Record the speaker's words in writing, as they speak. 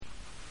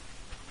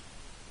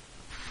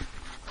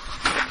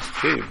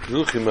Okay,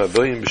 B'ruchim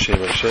Abayim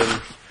B'Shem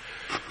Hashem,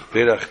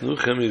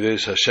 Berachnuchem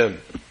Yveis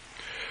Hashem.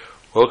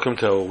 Welcome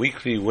to our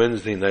weekly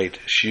Wednesday night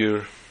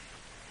shir.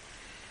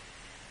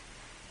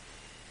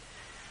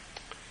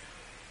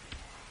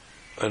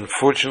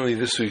 Unfortunately,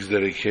 this week's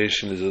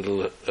dedication is a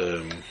little of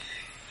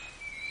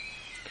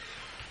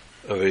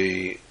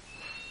a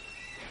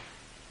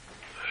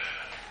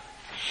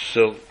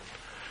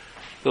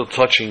little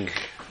touching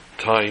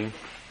time.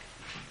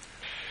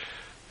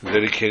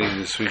 Dedicating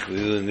this week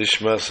Lila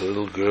Nishmas, a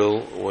little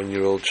girl,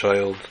 1-year-old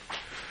child,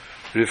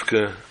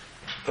 Rivka,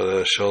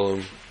 Aleh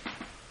Shalom,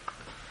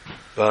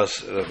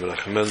 Bas, Rav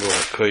Menachem Mendel,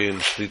 HaKoyen,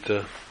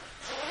 Shlita,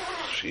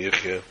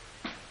 Sheyichya.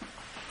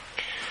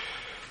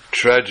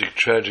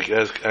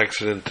 Tragic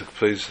accident took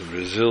place in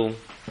Brazil.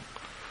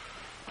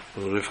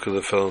 Little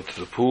Rivka fell into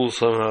the pool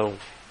somehow.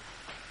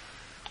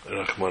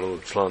 Rahman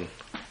al-Itzlan.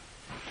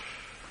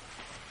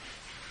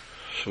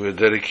 So we're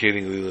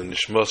dedicating Lila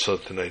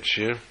Nishmasa tonight's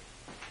year.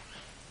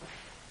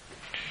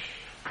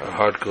 Our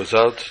heart goes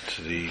out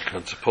to the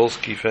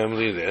Konzepolsky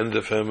family, the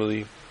Enda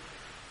family.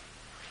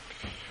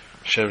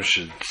 Hashem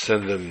should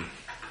send them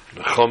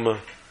Nechama,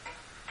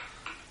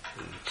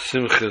 and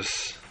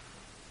Simchas,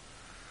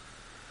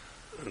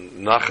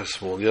 and Nachas,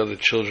 and all the other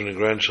children and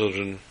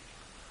grandchildren,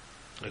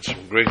 and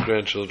some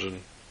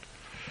great-grandchildren.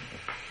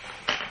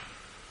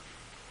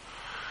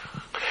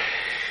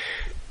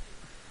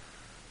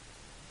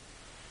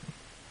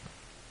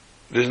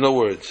 There's no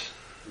words.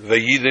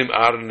 Vayidem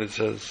Aaron, it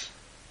says.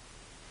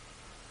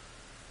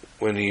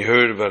 When he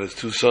heard about his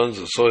two sons,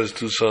 or saw his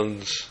two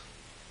sons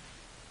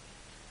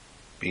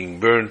being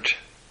burnt,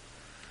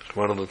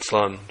 Rahman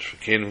al-Itzlan,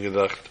 Shvikenim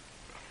gedacht,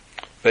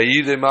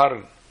 Vayidem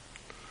Aaron.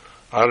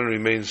 Aaron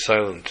remained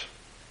silent.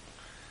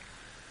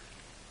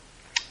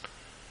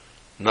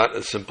 Not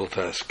a simple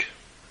task.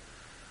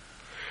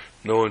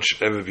 No one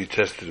should ever be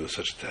tested with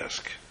such a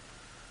task.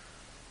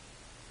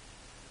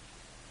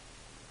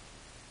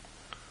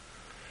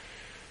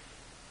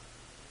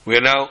 We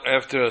are now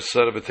after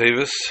Asara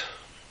B'Tevis.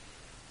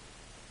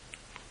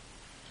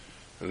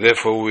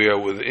 Therefore, we are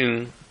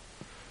within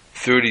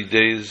 30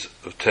 days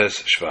of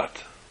Tes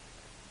Shvat,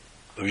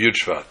 of Yud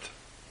Shvat.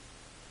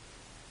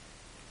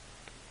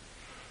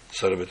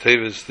 Asara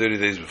B'Tevis, 30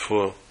 days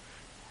before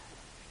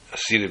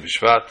Asira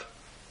B'Shvat,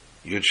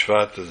 Yud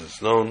Shvat as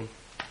it's known.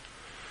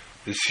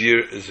 This year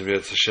is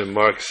Yetz Hashem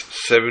marks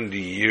 70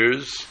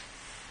 years,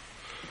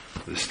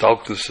 the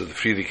Stalkus of the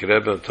Frierdiker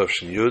Rebbe on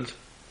Tavshin Yud.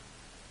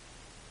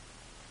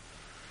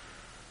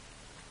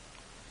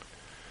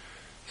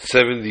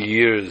 70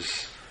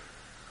 years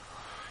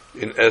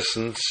in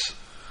essence,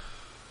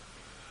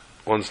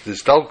 once the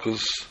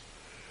Stalkus,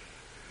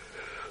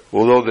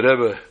 although the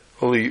Rebbe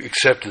only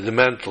accepted the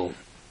mantle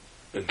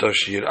in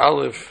Tavshin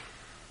Aleph,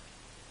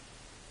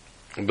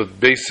 but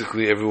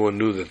basically everyone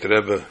knew that the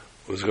Rebbe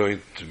was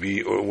going to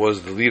be, or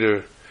was the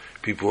leader.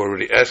 People were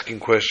already asking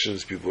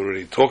questions, people were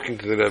already talking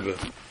to the Rebbe.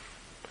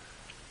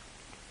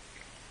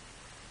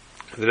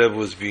 The Rebbe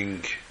was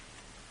being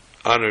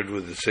honored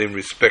with the same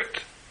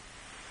respect,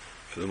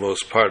 for the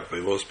most part, by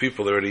most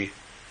people already,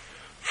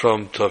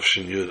 from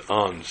Tavshin Yud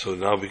on. So it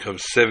now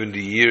becomes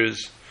 70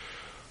 years,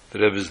 the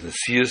Rebbe's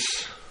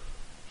Nesius,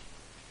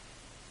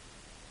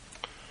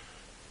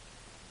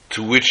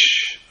 to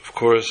which, of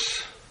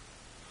course,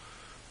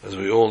 as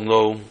we all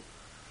know,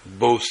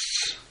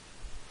 boasts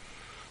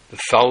the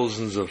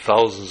thousands and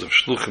thousands of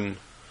shluchim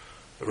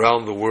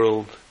around the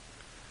world,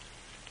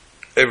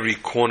 every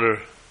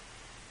corner,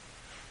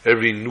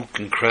 every nook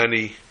and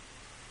cranny,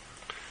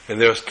 and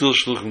there are still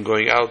shluchim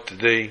going out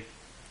today.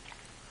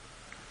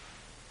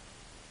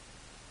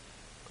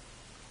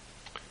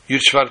 Yud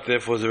Shvat,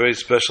 therefore, is a very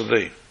special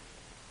day.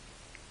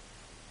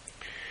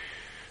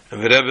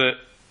 And the Rebbe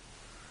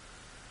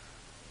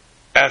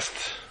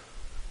asked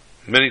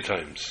many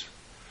times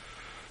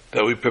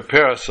that we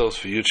prepare ourselves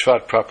for Yud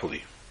Shvat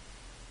properly.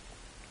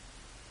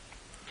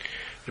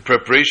 The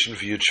preparation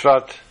for Yud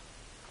Shvat,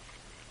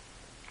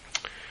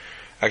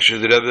 actually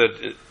the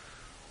Rebbe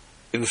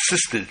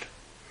insisted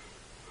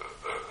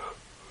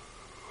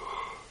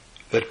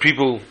that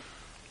people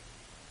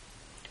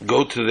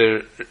go to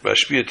their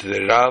mashpia, to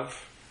their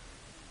Rav,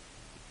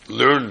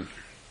 learn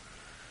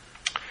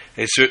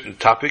a certain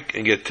topic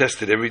and get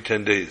tested every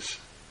 10 days.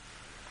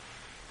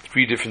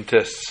 3 different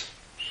tests.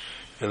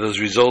 And those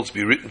results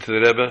be written to the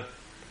Rebbe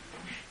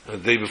on the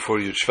day before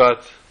Yud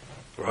Shvat,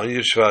 or on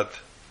Yud Shvat.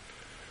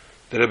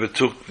 The Rebbe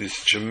took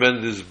these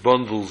tremendous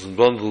bundles and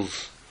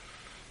bundles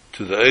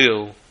to the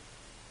Eil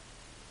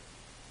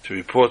to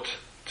report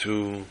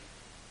to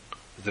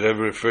the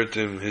Rebbe, referred to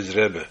him his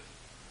Rebbe.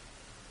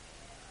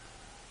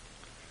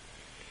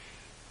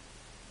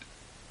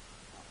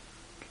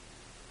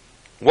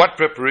 What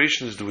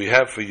preparations do we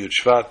have for Yud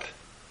Shvat?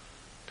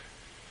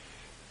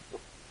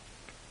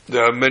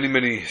 There are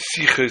many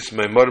sichos,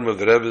 maimarim of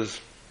the Rebbe's,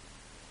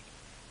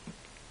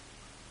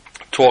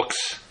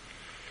 talks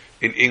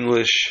in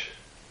English,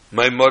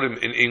 maimarim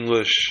in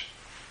English,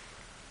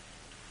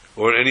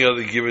 or any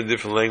other given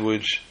different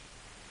language,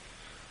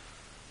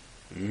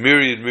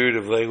 myriad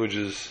of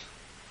languages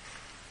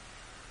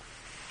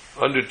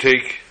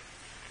undertake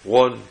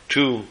 1,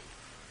 2,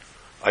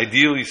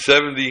 ideally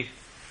 70,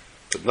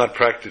 but not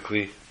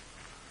practically.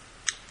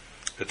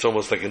 It's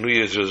almost like a New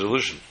Year's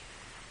resolution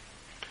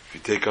if you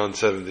take on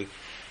 70.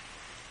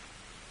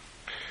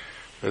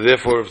 And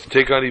therefore, if you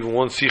take on even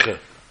one Sikha,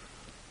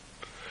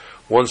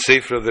 one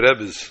Sefer of the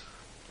Rebbe's,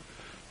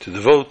 to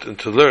devote and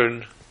to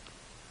learn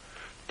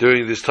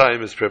during this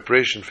time as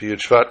preparation for Yud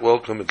Shvat,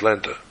 welcome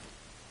Atlanta.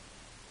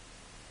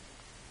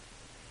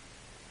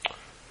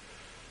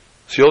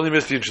 So you only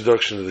missed the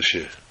introduction of the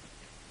Shir.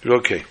 You're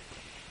okay.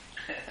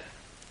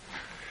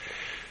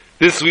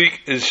 This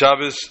week is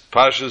Shabbos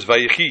Parshas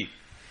Vayechi.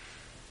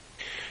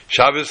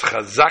 Shabbos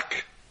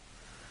Chazak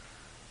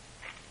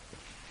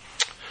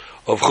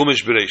of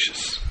Chumash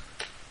Bereshis.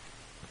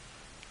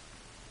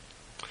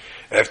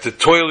 After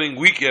toiling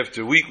week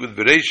after week with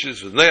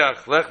Bereshis, with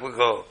Noach, Lech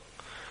Lecha,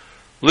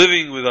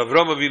 living with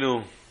Avram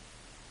Avinu,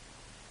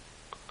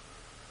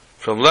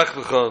 from Lech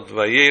Lecha to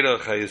Vayera,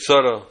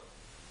 Chayesara,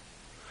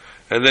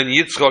 and then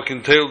Yitzchak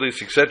and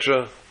Teildes,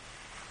 etc.,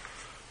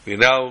 we are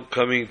now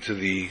coming to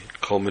the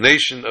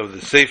culmination of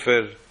the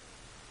Sefer,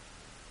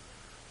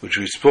 which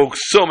we spoke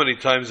so many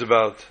times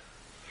about,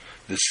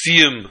 the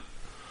Siyum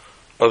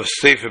of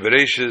Sefer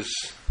Bereshis.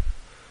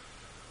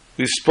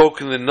 We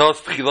spoke in the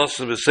Nos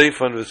Tchilason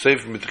V'Sefer and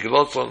V'Sefer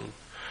Mitchilason,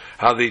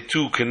 how they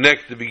too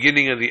connect the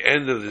beginning and the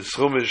end of this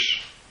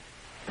Chumash.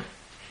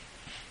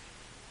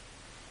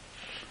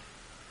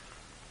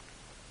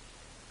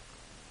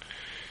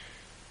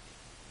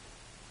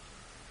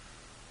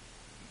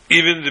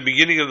 Even the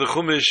beginning of the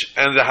Chumash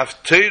and the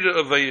Haftarah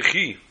of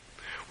Vayechi,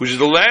 which is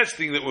the last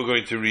thing that we're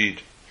going to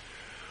read,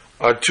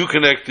 are two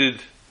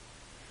connected,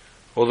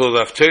 although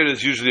the Haftarah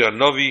is usually our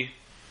Navi.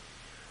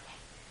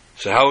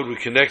 So how would we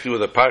connect it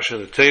with a Parsha of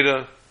the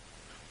Torah?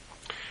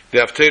 The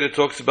Haftarah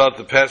talks about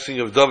the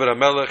passing of David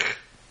HaMelech,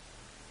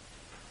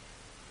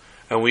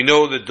 and we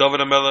know that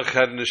David HaMelech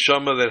had a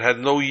neshama that had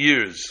no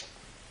years.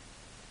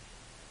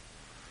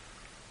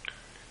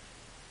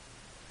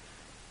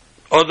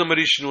 Adam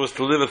Arishan was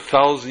to live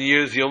 1,000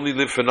 years. He only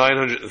lived for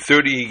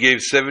 930. He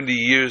gave 70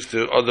 years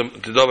to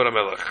David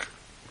HaMelech.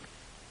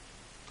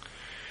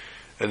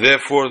 And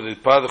therefore, the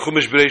part of the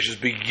Chumash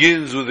Bereshis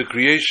begins with the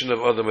creation of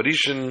Adam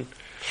Arishan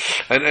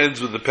and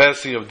ends with the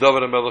passing of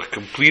David HaMelech,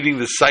 completing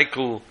the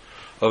cycle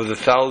of the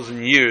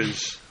 1,000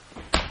 years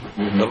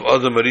of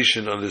Adam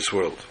Arishan on this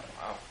world.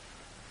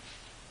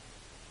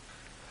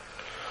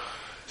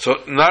 So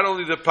not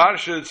only the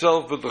Parsha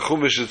itself, but the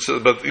Chumash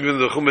itself, but even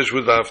the Chumash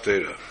with the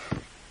Haftarah.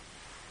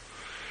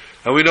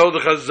 And we know the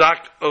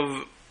Chazak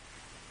of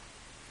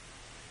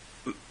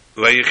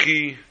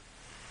Vayechi,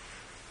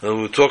 and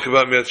we'll talk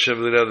about Me'at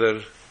Shem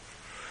L'Neder,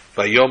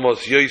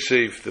 Vayomos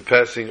Yosef, the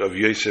passing of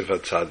Yosef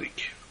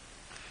HaTzadik.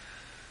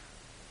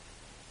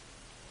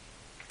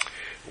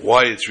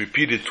 Why it's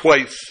repeated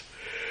twice,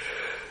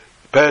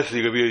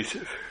 passing of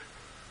Yosef.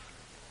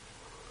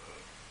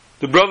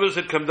 The brothers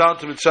had come down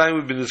to Mitzrayim.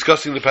 We've been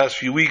discussing the past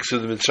few weeks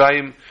of the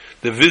Mitzrayim,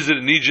 the visit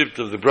in Egypt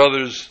of the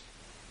brothers,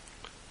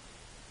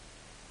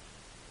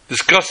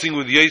 discussing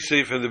with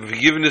Yosef and the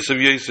forgiveness of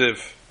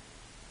Yosef.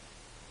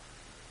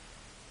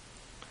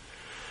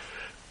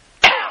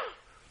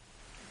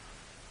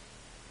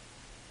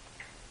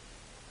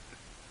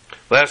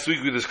 Last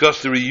week we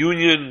discussed the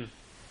reunion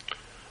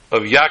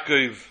of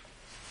Yaakov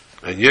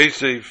and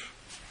Yosef.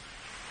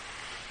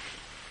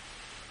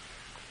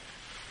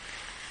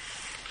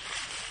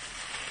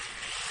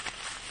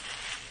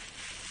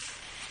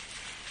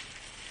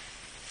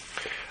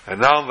 And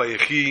now in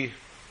Vayechi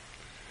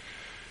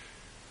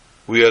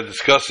we are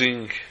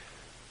discussing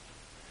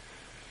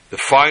the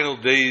final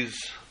days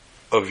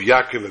of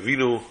Yaakov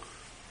Avinu,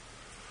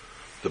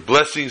 the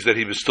blessings that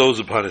he bestows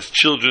upon his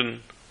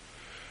children.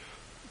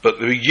 But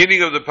the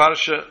beginning of the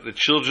parsha, the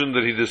children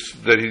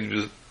that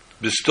he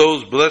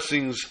bestows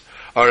blessings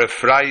are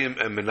Ephraim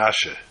and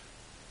Menashe.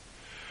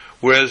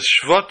 Whereas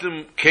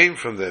Shvatim came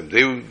from them,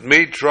 they were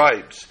made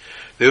tribes,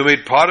 they were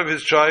made part of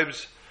his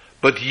tribes,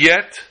 but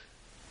yet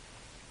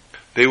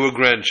they were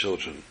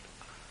grandchildren.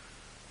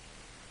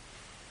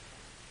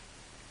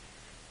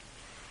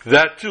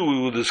 That too we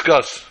will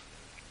discuss,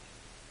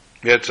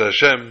 Yetzer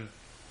Hashem,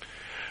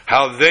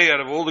 how they, out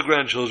of all the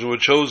grandchildren, were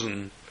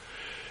chosen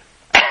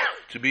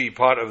to be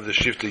part of the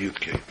Shifta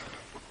Yudke.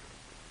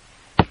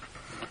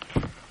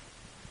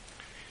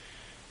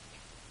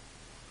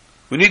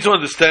 We need to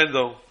understand,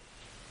 though,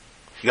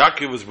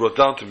 Yaakov was brought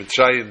down to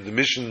Mitzrayim, the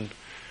mission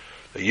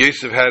that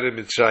Yosef had in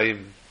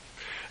Mitzrayim,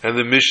 and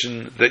the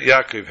mission that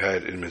Yaakov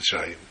had in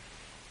Mitzrayim.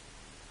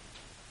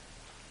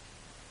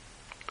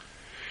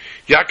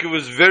 Yaakov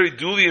was very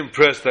duly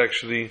impressed,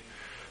 actually,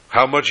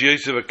 how much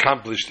Yosef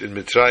accomplished in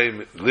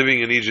Mitzrayim,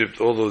 living in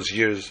Egypt all those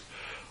years,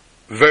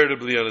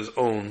 veritably on his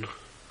own,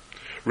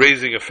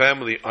 raising a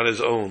family on his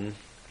own.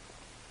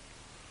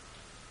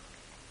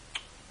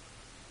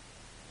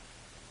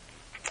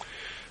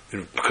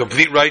 In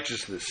complete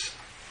righteousness.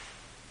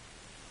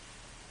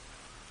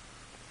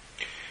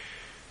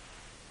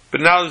 But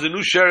now there's a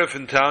new sheriff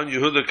in town.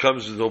 Yehuda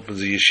comes and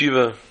opens a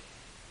yeshiva.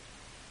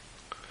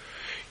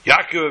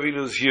 Yaakov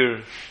Avinu is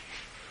here.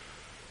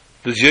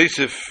 Does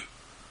Yosef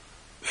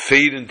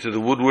fade into the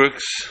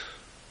woodworks?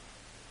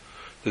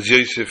 Does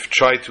Yosef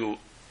try to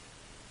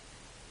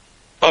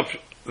up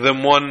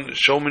them one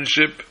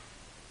showmanship?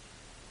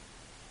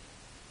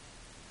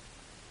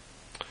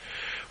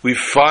 We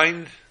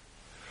find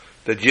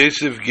that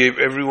Yosef gave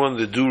everyone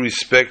the due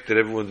respect that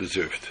everyone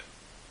deserved.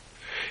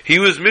 He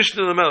was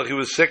Mishnah Lamelech, he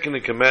was second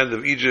in command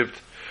of Egypt,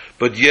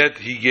 but yet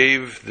he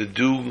gave the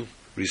due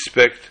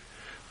respect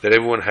that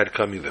everyone had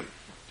coming them.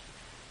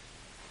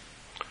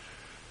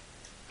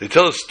 They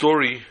tell a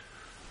story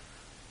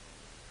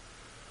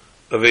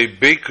of a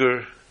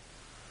baker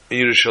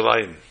in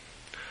Yerushalayim.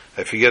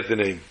 I forget the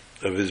name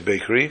of his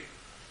bakery.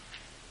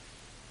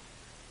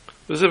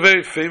 It was a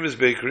very famous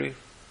bakery.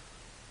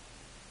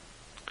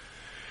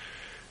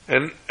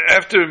 And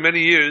after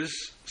many years,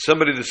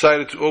 somebody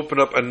decided to open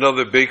up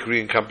another bakery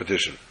in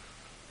competition.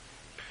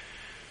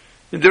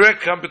 In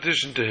direct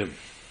competition to him.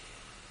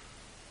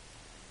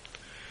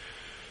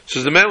 So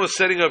as the man was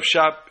setting up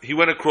shop, he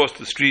went across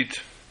the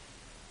street.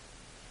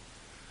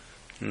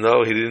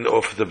 No, he didn't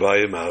offer to buy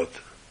him out.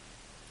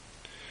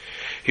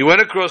 He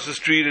went across the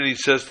street and he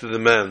says to the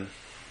man,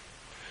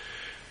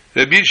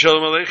 Rabbi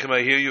Shalom Aleichem,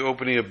 I hear you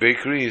opening a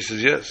bakery. He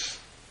says, yes.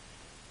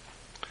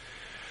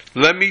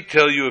 Let me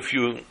tell you a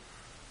few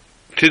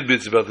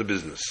tidbits about the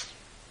business.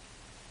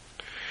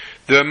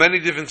 There are many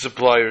different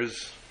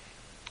suppliers.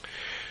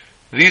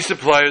 These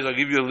suppliers, I'll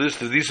give you a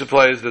list of these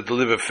suppliers that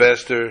deliver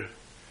faster.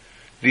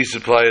 These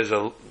suppliers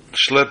are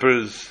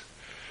schleppers.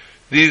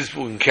 These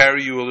can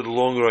carry you a little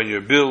longer on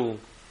your bill.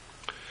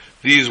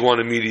 These want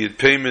immediate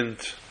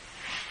payment.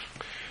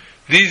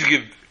 These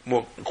give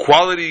more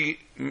quality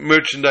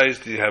merchandise.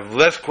 These have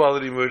less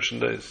quality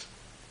merchandise.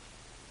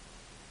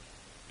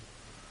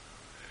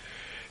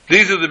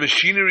 These are the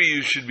machinery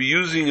you should be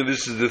using, and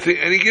this is the thing.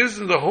 And he gives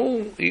them the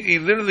whole, he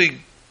literally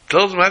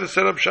tells them how to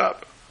set up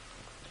shop.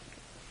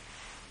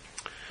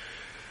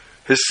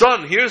 His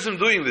son hears him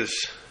doing this.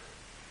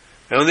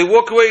 And when they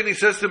walk away and he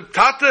says to him,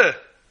 Tata,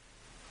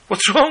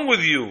 what's wrong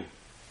with you?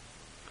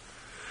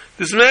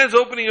 This man's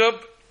opening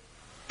up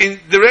in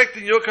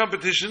your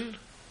competition.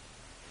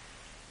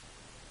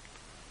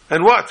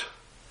 And what?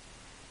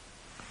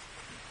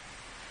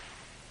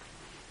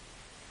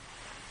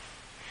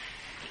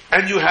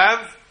 And you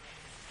have?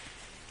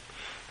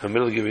 I'm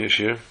going to give you a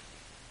share.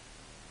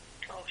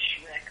 Oh,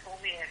 Shrek,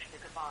 only after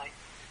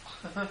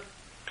goodbye.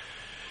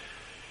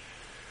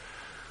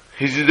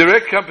 He's in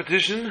direct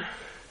competition,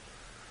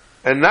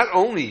 and not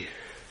only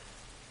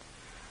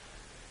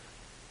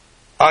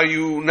are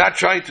you not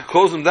trying to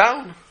close him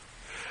down,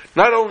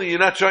 not only you're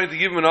not trying to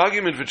give him an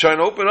argument for trying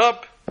to open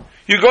up,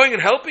 you're going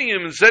and helping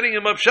him and setting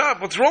him up shop.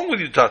 What's wrong with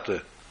you,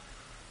 Tata?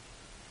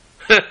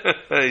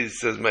 He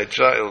says, my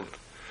child,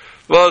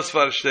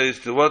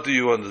 what do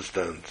you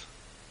understand?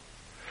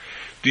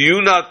 Do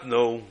you not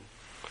know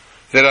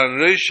that on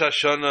Rosh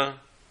Hashanah,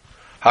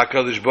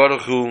 HaKadosh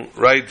Baruch Hu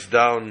writes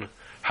down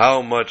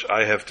how much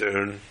I have to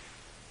earn?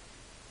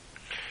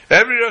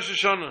 Every Rosh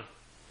Hashanah,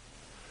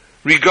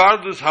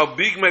 regardless how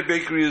big my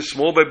bakery is,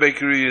 small my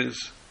bakery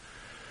is,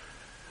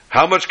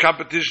 how much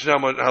competition,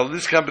 how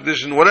this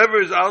competition,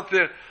 whatever is out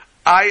there,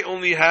 I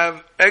only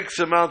have X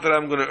amount that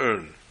I'm going to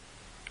earn.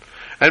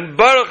 And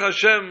Baruch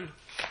Hashem,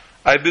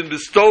 I've been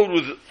bestowed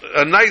with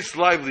a nice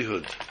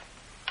livelihood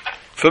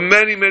for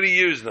many, many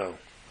years now.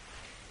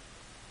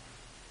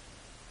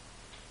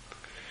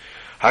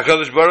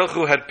 HaKadosh Baruch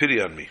Hu had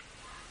pity on me.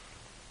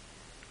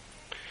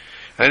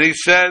 And he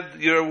said,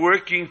 you're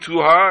working too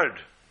hard.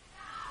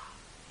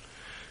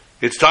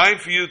 It's time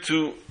for you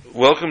to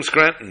welcome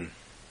Scranton.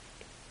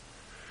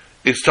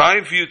 It's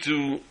time for you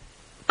to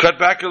cut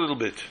back a little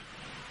bit.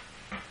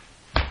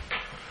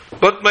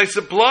 But my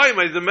supply,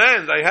 my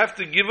demand, I have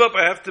to give up,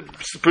 I have to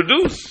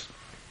produce.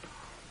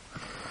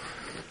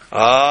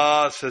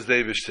 Says the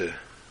Eibishter,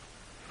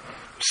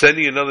 I'm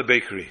sending another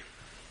bakery.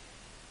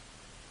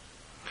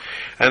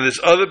 And this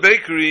other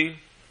bakery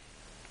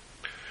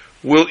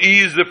will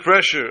ease the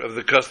pressure of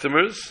the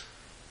customers,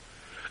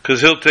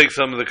 because he'll take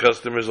some of the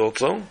customers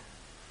also.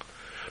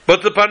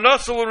 But the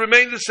parnasa will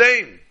remain the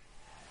same.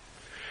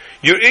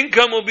 Your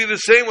income will be the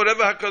same,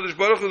 whatever HaKadosh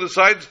Baruch Hu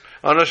decides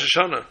on Rosh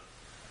Hashanah.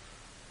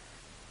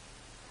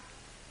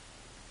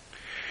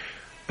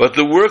 But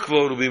the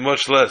workload will be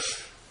much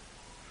less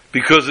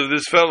because of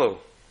this fellow.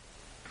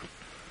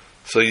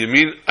 So you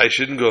mean I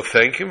shouldn't go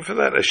thank him for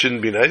that? I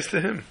shouldn't be nice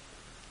to him?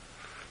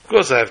 Of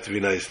course I have to be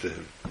nice to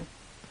him.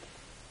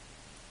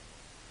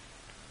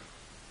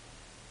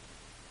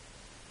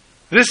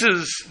 This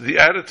is the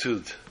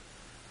attitude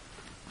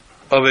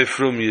of a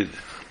frum Yid.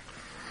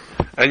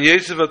 And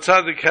Yosef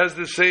HaTzadik has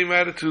the same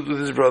attitude with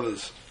his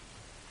brothers.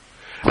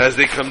 As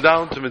they come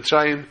down to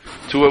Mitzrayim,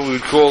 to what we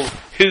would call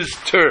his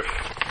turf,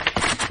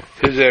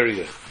 his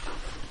area.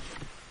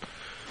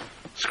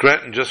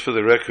 Scranton, just for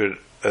the record,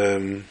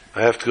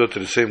 I have to go to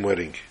the same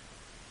wedding.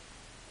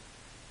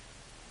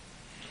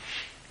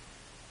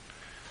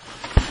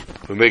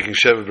 We're making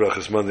Sheva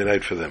Brachas Monday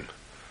night for them.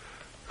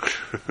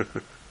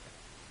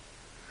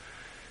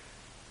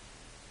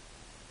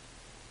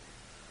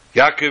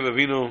 Yaakov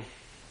Avinu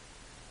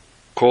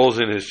calls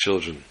in his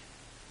children.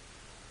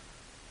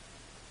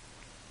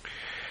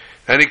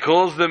 And he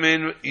calls them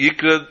in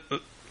Yikra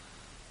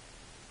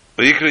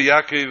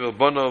Yaakov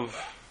Abanov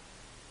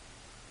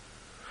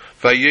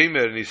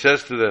Vayemer, and he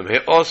says to them, Hey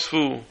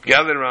Osfu,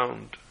 gather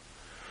round.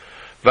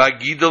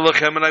 Vagida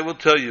lachem, and I will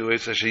tell you,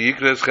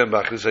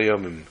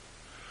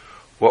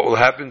 what will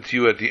happen to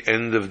you at the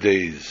end of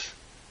days.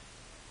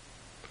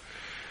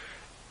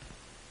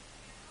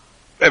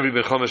 Every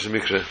Ben Chumash and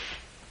Mikra,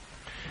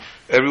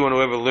 everyone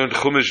who ever learned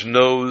Chumash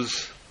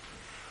knows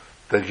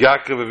that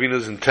Yaakov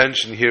Avinu's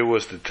intention here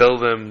was to tell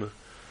them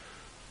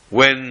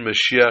when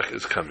Mashiach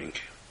is coming.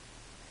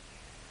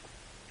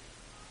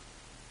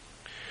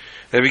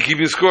 And we keep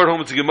in score at home,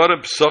 it's a Gemara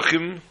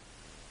Psachim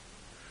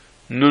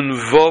Nun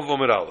Vav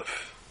Omer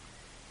Aleph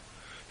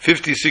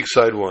 56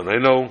 side 1. I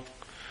know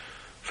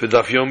for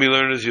Daf Yomi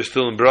learners you're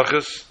still in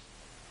Brachas,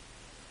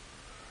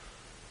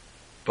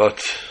 but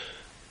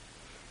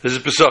this is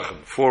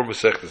Pesachim, 4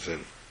 Masechtas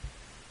in.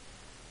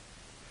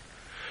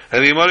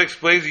 And the Gemara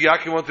explains that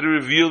Yaakov wanted to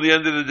reveal the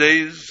end of the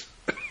days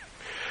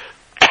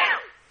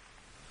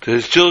to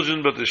his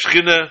children, but the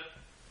Shekhinah,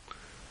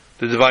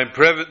 the divine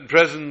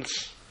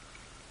presence,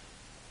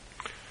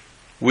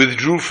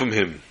 withdrew from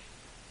him.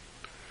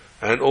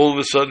 And all of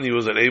a sudden he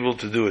was unable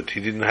to do it. He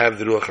didn't have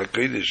the Ruach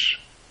HaKodesh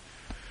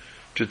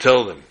to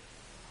tell them.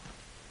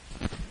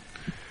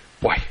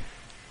 Why?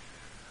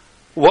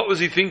 What was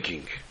he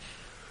thinking?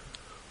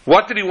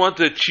 What did he want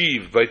to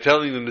achieve by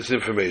telling them this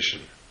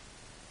information?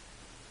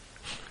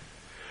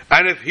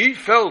 And if he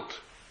felt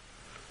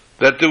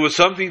that there was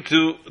something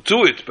to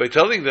it by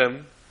telling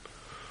them,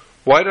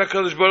 why did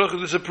HaKadosh Baruch Hu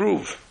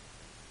disapprove?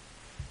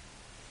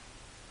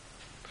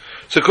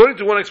 So according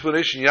to one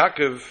explanation,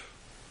 Yaakov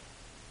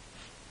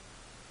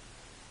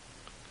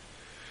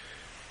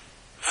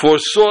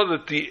foresaw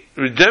that the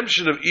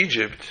redemption of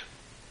Egypt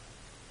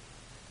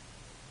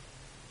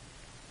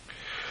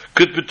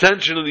could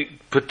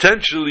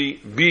potentially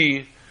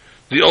be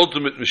the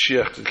ultimate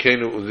Mashiach,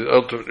 the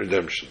ultimate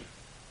redemption.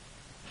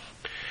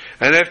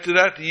 And after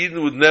that, the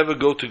Yidden would never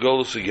go to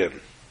Golus again.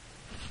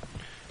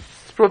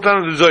 It's brought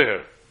down in the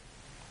Zohar.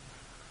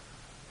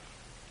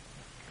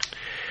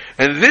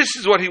 And this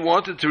is what he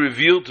wanted to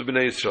reveal to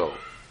Bnei Yisrael.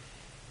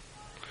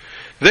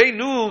 They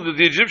knew that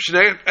the Egyptian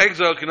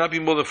exile cannot be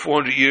more than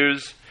 400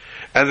 years,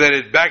 and that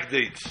it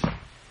backdates.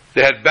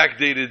 They had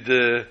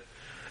backdated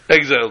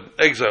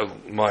exile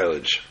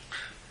mileage.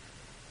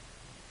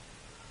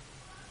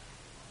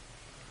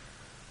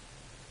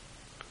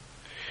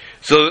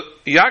 So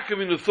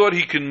Yaakov thought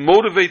he can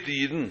motivate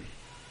the Yidden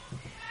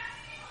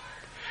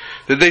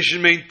that they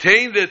should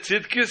maintain their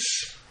tzidkis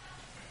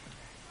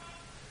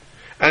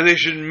and they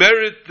should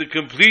merit the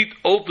complete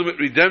ultimate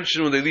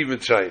redemption when they leave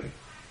Mitzrayim.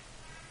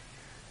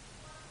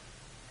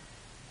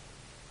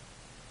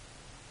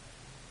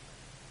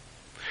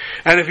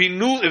 And if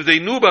they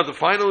knew about the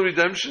final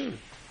redemption,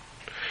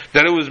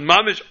 that it was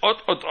mamish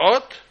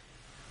ot,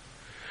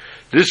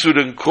 this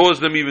would cause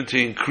them even to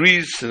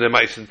increase in their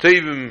ma'asim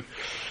tevim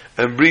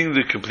and bring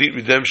the complete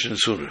redemption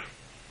sooner.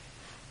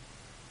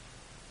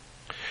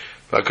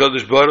 But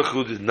HaKadosh Baruch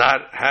Hu did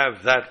not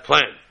have that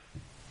plan.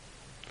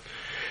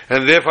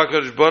 And therefore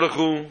HaKadosh Baruch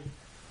Hu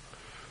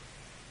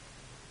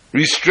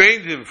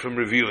restrained him from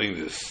revealing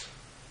this.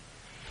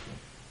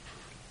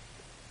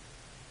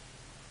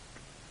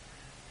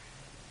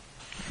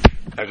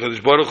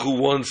 HaKadosh Baruch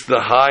Hu wants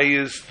the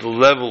highest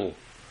level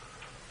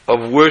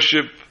of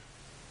worship,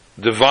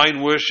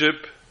 divine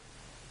worship,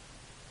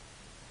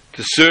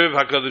 to serve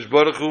HaKadosh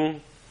Baruch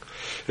Hu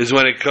is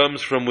when it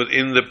comes from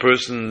within the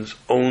person's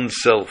own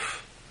self.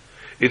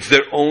 It's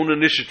their own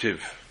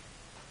initiative.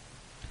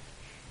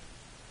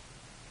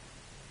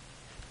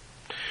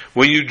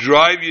 When you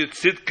drive your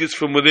tzidkis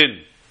from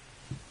within.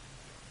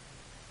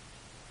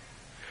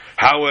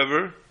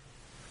 However,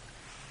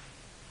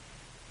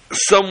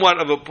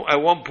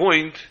 at one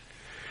point,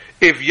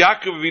 if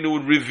Yaakov Avinu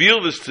would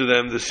reveal this to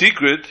them, the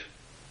secret,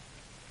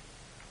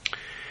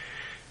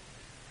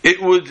 it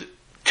would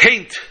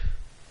taint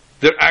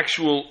their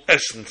actual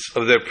essence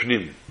of their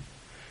pnim,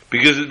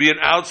 because it would be an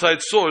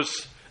outside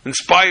source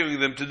inspiring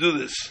them to do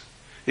this.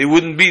 It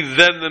wouldn't be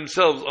them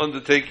themselves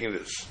undertaking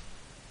this.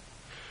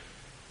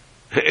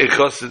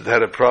 Chassid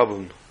had a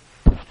problem,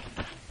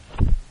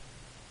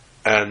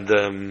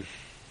 and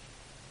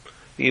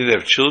he didn't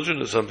have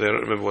children or something. I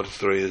don't remember what the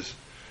story is.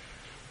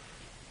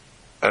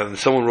 And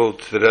someone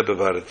wrote to the Rebbe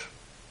about it,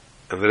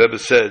 and the Rebbe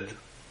said,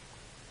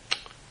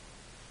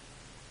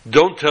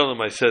 "Don't tell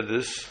him I said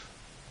this,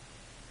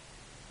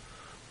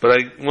 but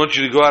I want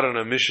you to go out on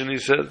a mission," he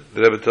said,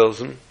 the Rebbe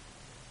tells him,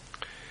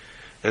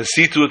 "and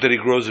see to it that he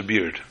grows a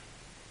beard.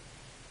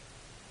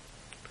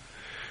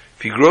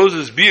 If he grows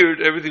his beard,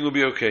 everything will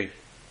be okay.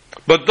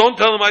 But don't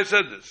tell him I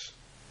said this."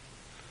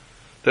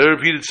 They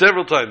repeated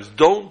several times,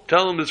 "Don't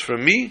tell him this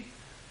from me,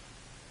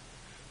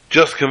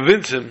 just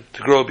convince him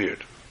to grow a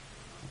beard."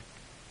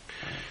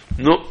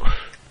 No,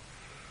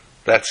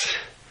 that's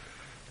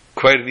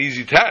quite an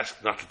easy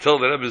task, not to tell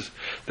the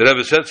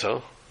Rebbe said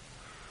so.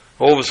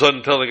 All of a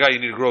sudden tell the guy you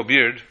need to grow a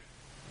beard.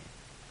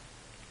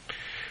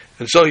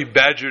 And so he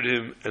badgered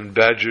him and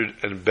badgered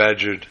and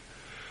badgered.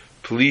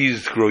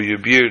 Please grow your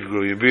beard,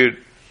 grow your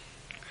beard.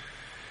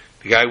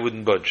 The guy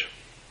wouldn't budge.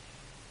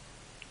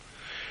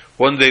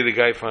 One day the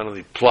guy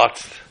finally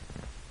plots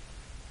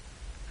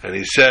and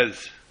he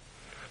says,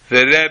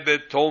 the Rebbe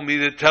told me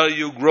to tell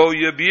you, grow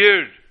your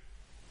beard.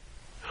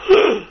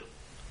 The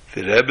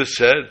Rebbe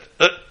said,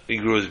 he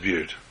grew his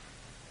beard.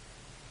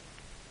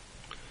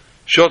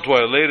 Short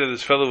while later,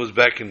 this fellow was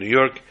back in New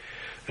York,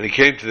 and he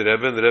came to the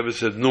Rebbe, and the Rebbe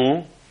said,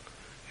 no.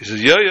 He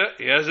says, yeah,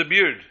 he has a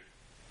beard.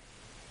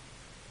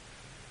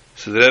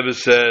 So the Rebbe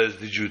says,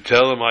 did you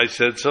tell him I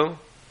said so?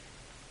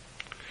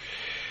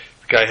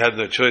 The guy had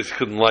no choice, he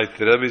couldn't lie to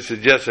the Rebbe. He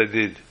said, yes, I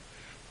did.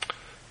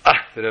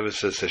 The Rebbe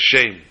says, it's a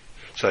shame.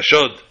 It's a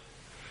shod.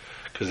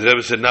 Because the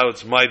Rebbe said, now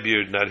it's my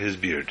beard, not his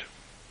beard.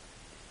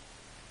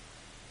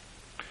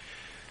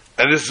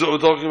 And this is what we're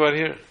talking about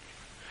here.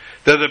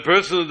 That the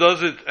person who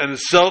does it and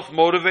is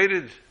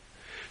self-motivated,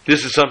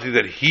 this is something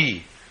that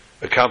he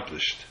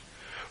accomplished.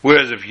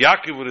 Whereas if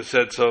Yaakov would have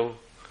said so,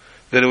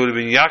 then it would have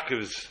been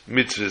Yaakov's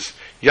mitzvahs,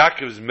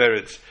 Yaakov's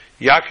merits,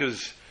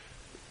 Yaakov's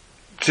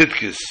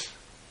tzidkis.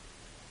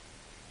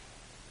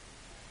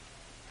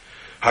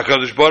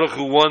 HaKadosh Baruch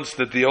Hu wants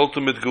that the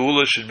ultimate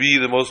geula should be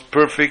the most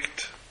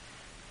perfect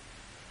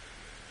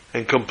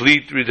and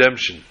complete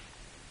redemption.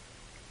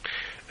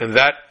 And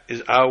that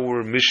is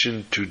our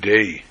mission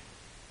today,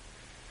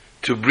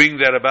 to bring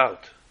that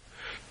about.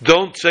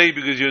 Don't say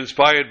because you're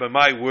inspired by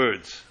my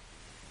words.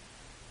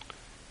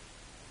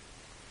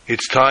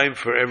 It's time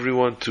for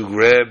everyone to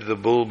grab the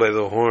bull by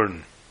the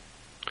horn.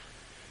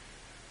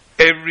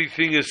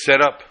 Everything is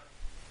set up.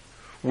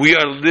 We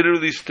are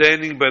literally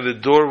standing by the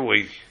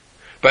doorway,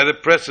 by the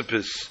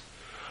precipice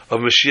of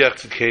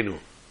Mashiach Tzidkenu.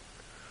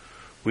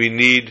 We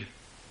need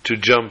to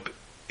jump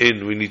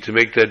in. We need to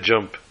make that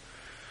jump.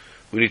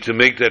 We need to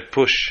make that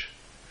push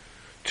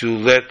to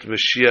let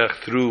Mashiach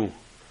through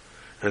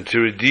and to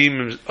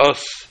redeem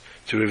us,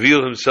 to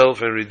reveal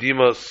himself and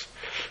redeem us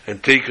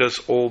and take us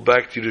all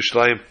back to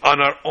Yerushalayim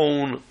on our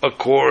own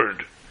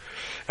accord.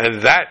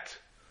 And that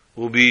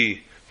will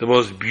be the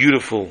most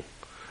beautiful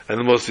and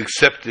the most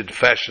accepted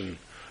fashion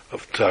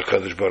of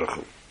HaKadosh Baruch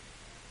Hu.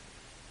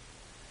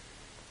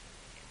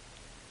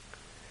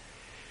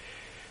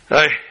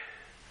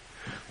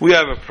 We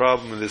have a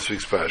problem in this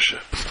week's Parsha.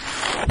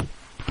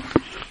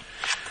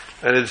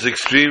 And it's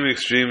extremely,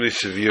 extremely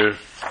severe.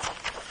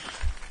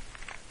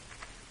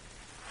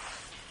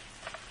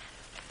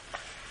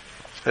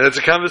 And it's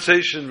a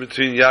conversation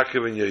between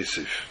Yaakov and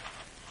Yosef.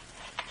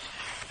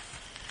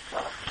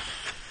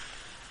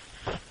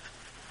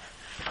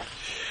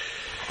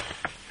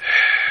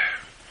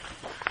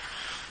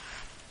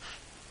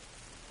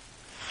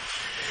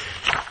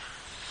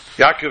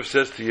 Yaakov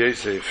says to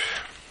Yosef,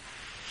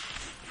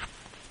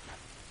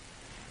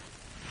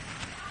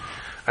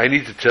 I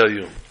need to tell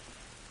you,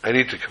 I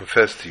need to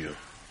confess to you.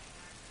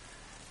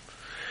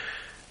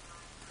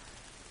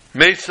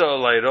 Mesa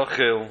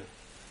alai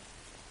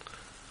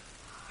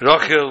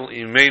Rachel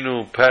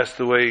Imenu passed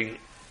away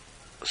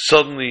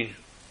suddenly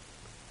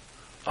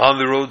on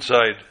the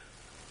roadside.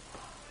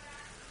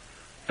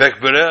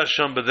 Vekbereh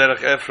Hashem b'derech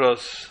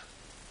Efros,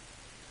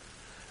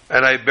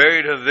 and I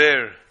buried her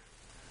there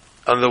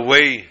on the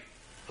way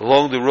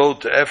along the road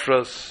to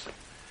Efros.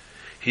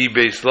 He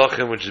Beis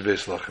Lachem, which is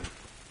Beis Lachem.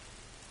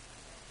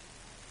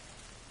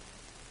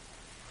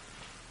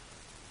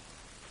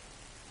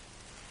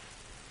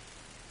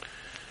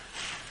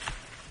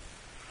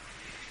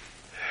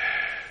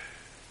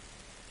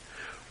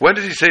 When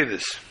does he say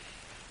this?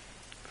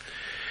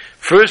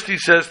 First he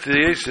says to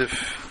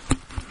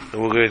Yosef,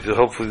 and we're going to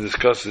hopefully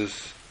discuss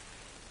this,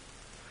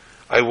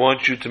 I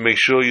want you to make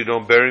sure you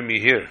don't bury me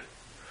here.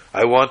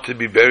 I want to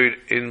be buried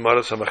in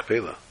Maras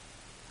HaMachpelah.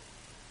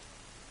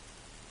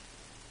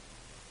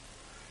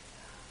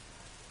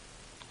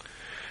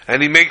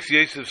 And he makes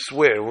Yosef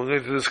swear. We're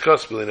going to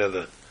discuss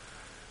the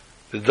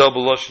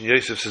double lashon.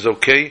 Yosef says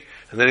okay,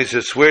 and then he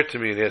says swear to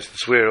me, and he has to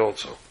swear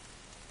also.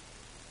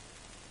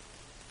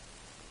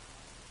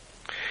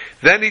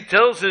 Then he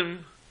tells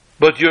him,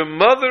 but your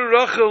mother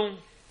Rachel,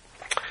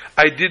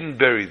 I didn't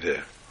bury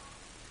there.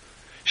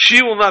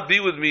 She will not be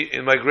with me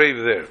in my grave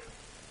there.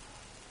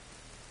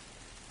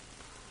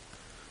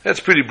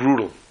 That's pretty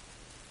brutal.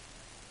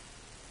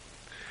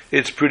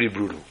 It's pretty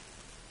brutal.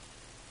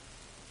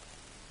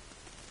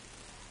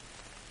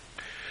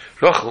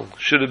 Rachel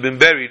should have been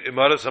buried in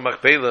Maras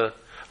HaMachpelah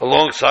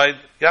alongside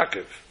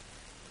Yaakov.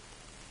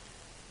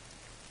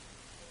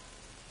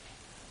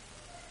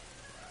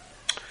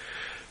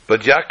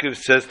 But Yaakov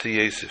says to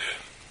Yosef,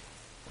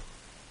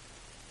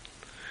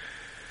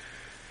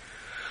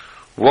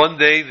 one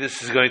day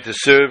this is going to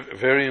serve a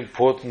very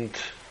important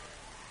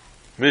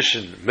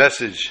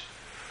message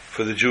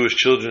for the Jewish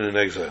children in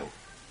exile.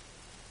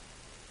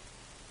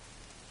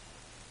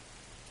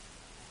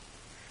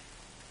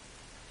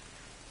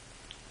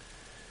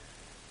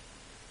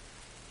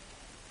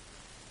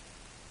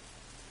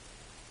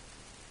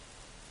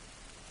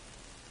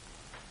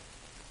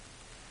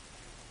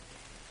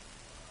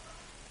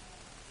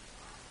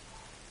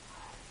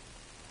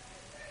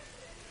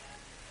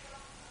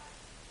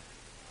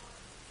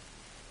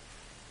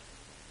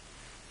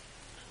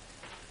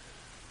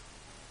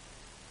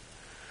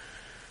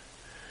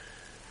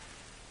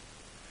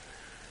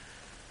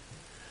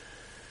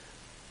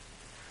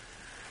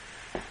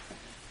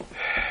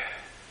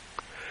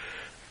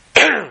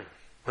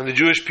 And the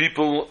Jewish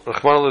people,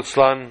 Rahman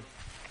al-Islam,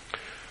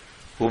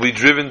 will be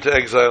driven to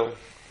exile.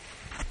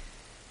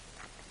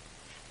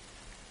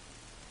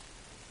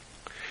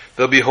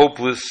 They'll be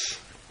hopeless,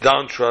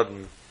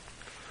 downtrodden,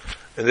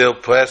 and they'll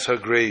pass her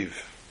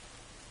grave.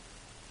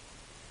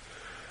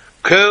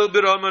 Kel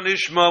B'Rama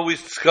Nishma, we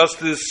discussed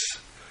this,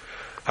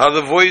 how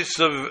the voice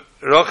of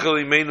Rachel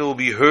Imenu will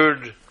be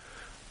heard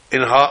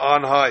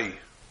on high.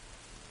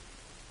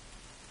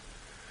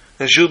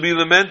 And she'll be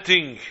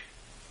lamenting.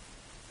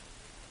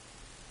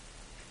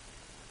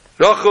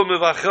 Rachel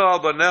Mevacha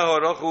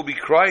Baneha, Rachel will be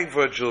crying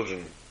for her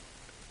children.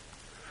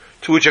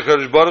 To which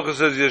HaKadosh Baruch Hu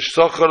says, Yesh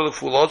Sachar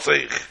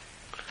L'Fulotzeich.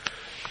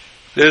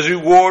 There's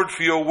reward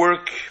for your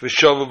work,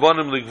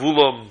 V'Shavabanim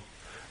L'Gvulam,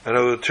 and I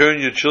will return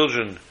your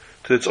children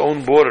to its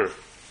own border.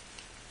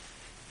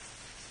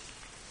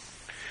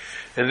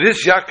 And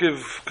this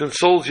Yaakov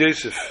consoles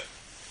Yosef.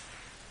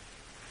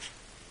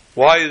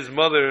 Why his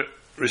mother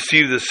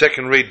received a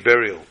second-rate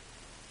burial.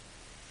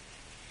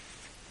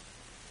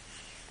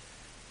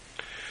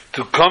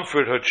 To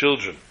comfort her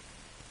children.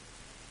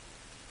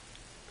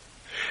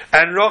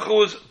 And Rachel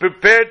was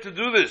prepared to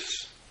do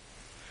this.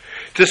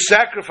 To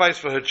sacrifice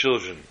for her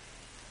children.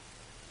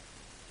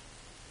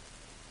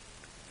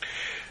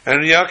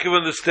 And Yaakov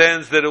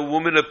understands that a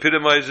woman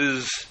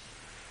epitomizes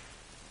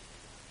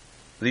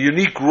the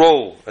unique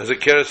role as a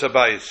keres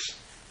habayis.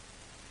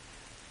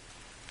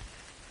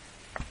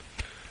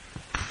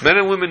 Men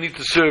and women need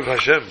to serve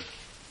Hashem.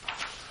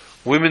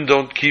 Women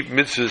don't keep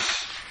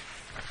mitzvahs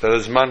that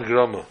is man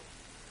grama,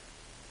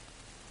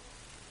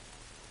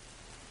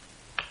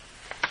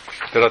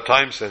 that are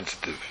time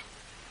sensitive.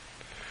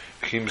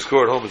 Kim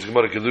score at home is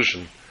Gemara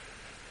Kedushin,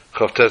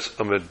 Chavtes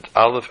Amid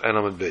Aleph and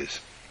Amid Beis.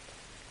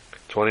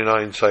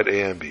 29, side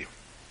A and B.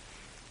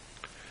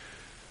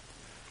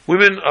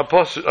 Women are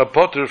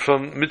potter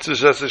from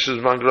mitzvah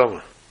sessions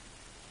mangrama.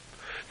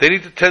 They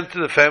need to tend to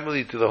the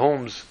family, to the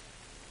homes.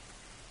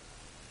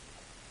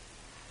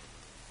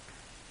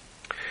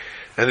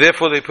 And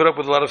therefore they put up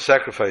with a lot of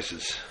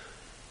sacrifices.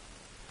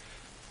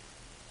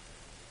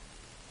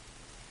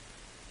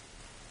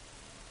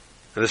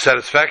 And the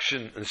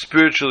satisfaction and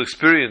spiritual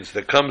experience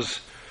that comes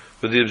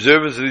with the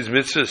observance of these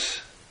mitzvahs,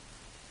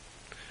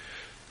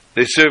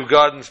 they serve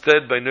God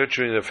instead by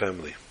nurturing their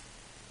family.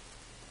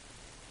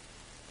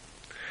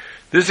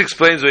 This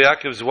explains why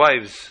Yaakov's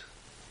wives,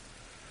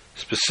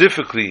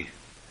 specifically,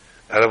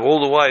 out of all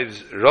the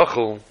wives,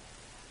 Rachel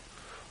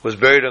was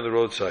buried on the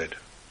roadside.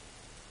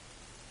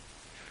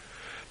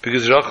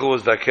 Because Rachel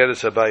was the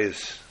keres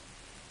habayis.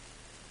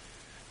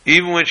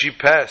 Even when she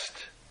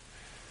passed,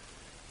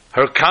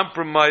 her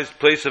compromised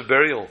place of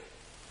burial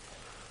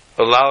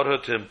allowed her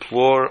to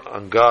implore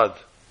on God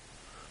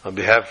on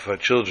behalf of her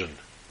children,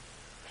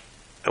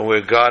 and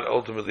where God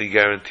ultimately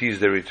guarantees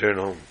their return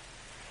home.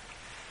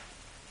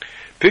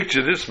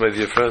 Picture this, my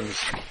dear friends.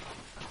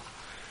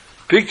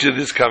 Picture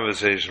this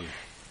conversation.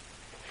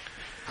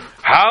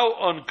 How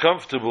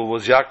uncomfortable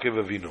was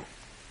Yaakov Avinu?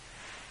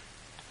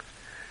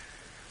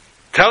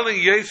 Telling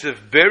Yosef,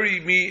 bury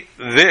me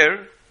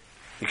there,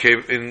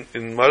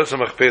 in Maras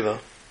HaMachpelah,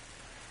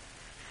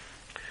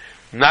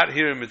 not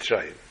here in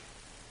Mitzrayim.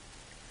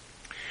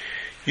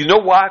 You know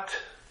what?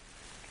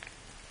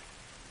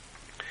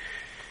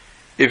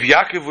 If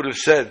Yaakov would have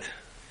said,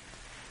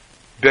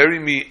 bury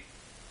me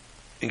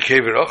in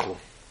Kever Rachel,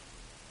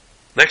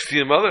 next to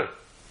your mother,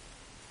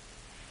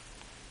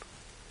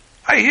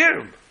 I hear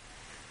him.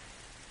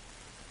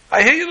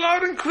 I hear you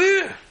loud and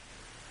clear.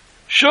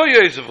 Sure,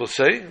 Yosef will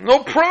say,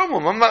 no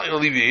problem, I'm not going to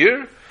leave you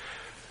here.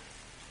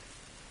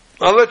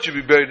 I'll let you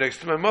be buried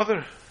next to my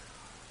mother.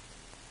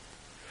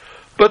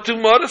 But to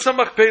Maras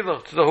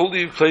HaMachpelah, to the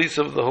holy place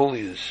of the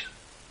holies,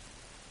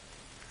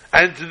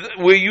 and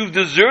where you've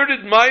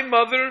deserted my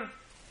mother,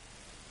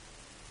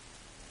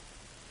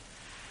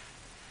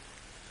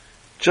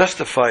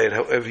 justify it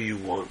however you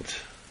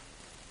want.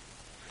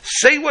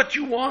 Say what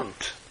you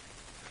want.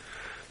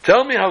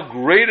 Tell me how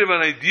great of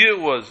an idea it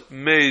was.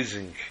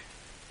 Amazing.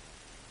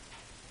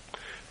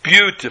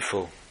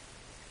 Beautiful.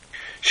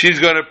 She's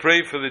going to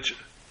pray for it's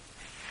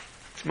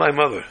my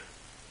mother.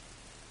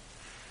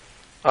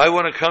 I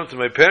want to come to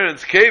my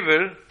parents'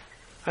 kever.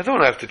 I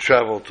don't have to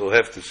travel till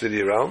half the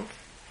city around.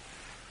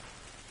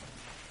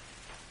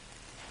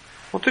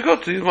 Want to go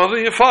to your mother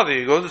and your father.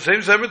 You go to the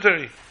same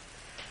cemetery.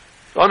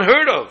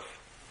 Unheard of.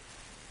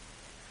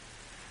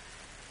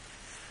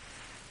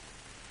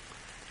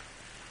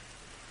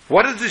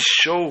 What does this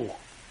show?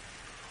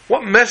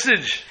 What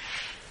message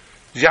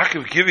is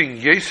Yaakov giving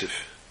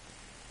Yosef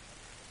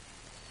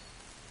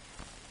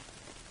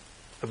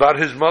about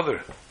his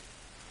mother?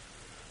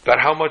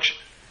 About how much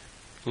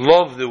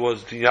love there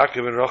was to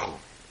Yaakov and Rachel.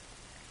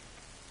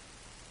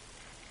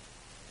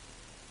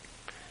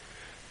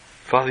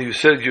 Father, you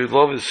said your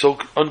love is so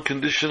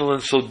unconditional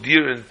and so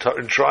dear and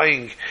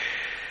trying.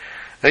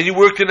 And you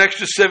worked an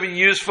extra 7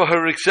 years for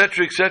her,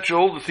 etc.,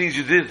 all the things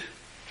you did.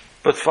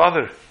 But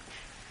Father,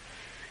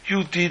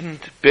 you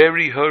didn't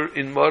bury her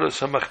in Maras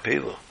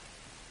HaMachpelah.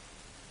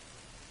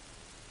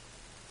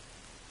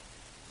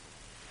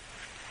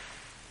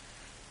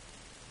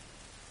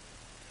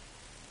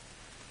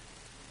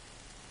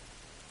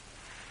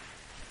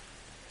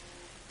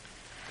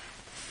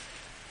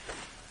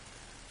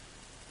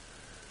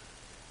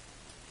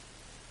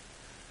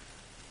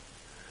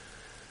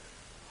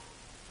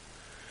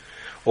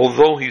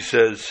 Although he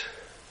says,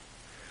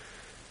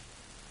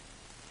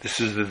 this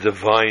is the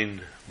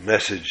divine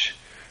message,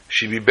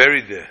 she be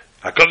buried there.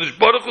 HaKadosh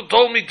Baruch Hu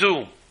told me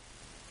to.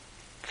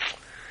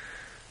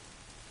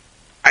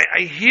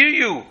 I hear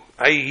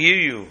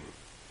you,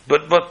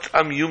 but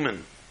I'm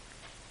human.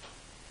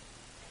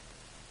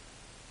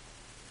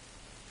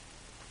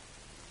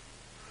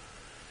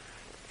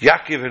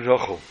 Yaakov and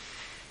Rachel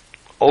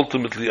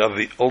ultimately are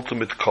the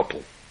ultimate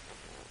couple,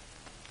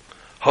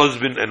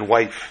 husband and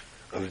wife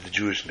of the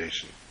Jewish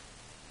nation.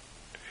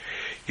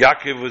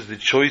 Yaakov was the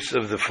choice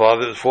of the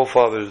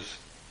forefathers,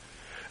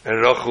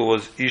 and Rachel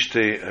was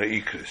Ishtei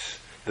Ha'ikris,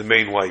 the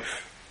main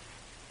wife.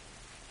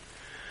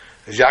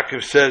 As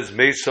Yaakov says,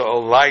 Mesa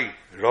Olai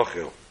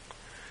Rachel.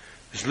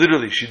 It's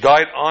literally, she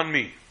died on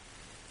me.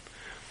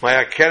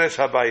 My Akeres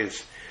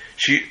Habayis.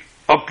 She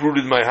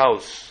uprooted my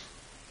house.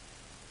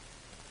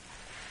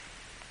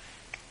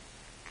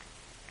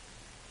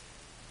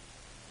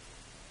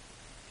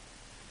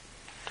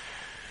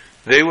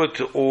 They were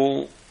to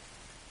all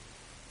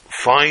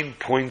fine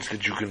points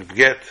that you can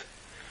get.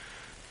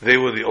 They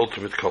were the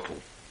ultimate couple.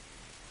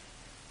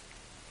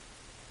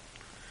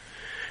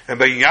 And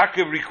by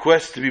Yaakov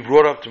request to be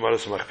brought up to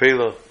Maras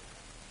Machpelah,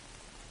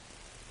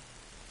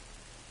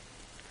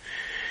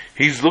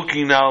 he's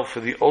looking now for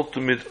the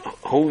ultimate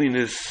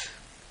holiness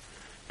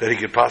that he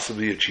could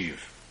possibly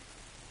achieve.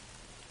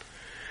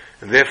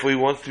 And therefore he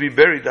wants to be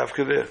buried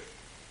after there.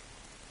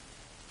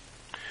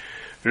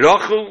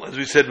 Rachel, as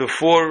we said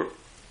before,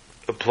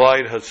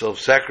 applied her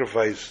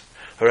self-sacrifice,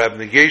 her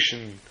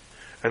abnegation,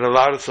 and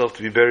allowed herself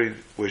to be buried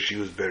where she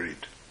was buried.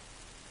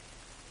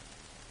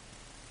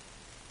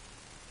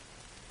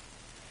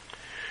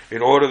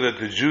 In order that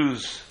the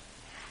Jews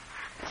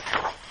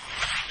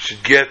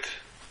should get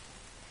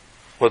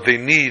what they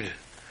need,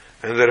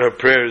 and that her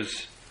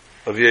prayers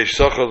of Yesh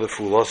Sachar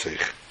Leful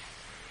Osech,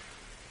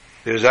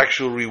 there's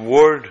actual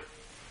reward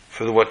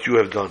for what you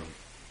have done.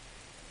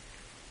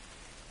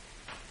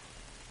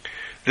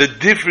 The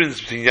difference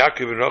between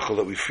Yaakov and Rachel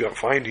that we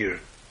find here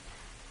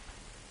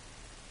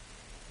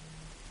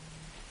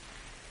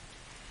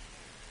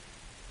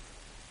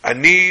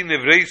Ani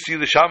nevreisi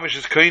l'shamash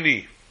es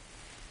koini.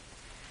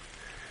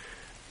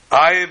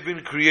 I have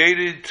been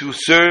created to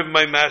serve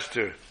my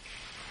master.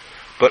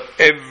 But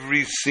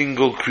every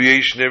single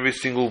creation, every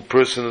single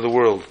person in the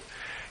world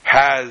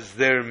has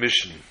their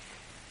mission.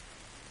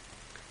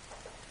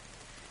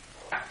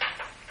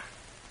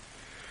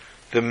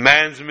 The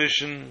man's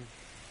mission,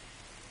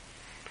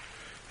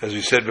 as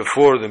we said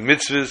before, the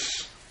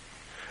mitzvahs,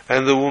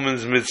 and the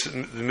woman's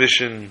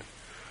mission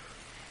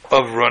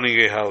of running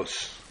a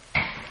house.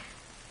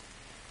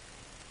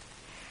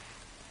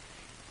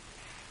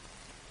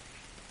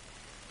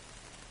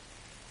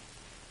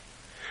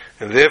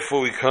 And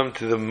therefore we come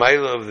to the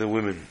Maila of the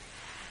women.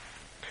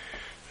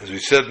 As we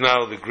said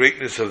now, the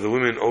greatness of the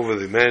women over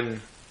the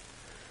men,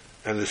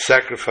 and the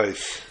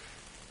sacrifice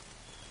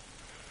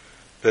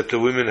that the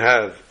women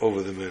have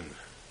over the men.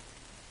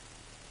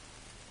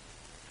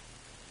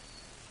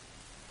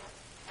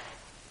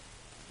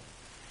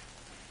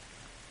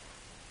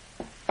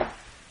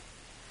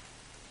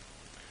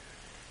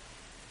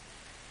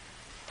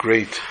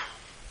 Great.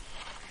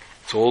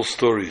 It's all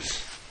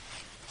stories.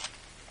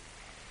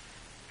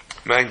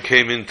 Man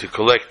came in to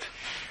collect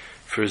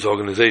for his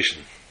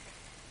organization.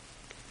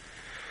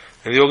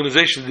 And the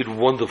organization did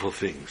wonderful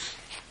things.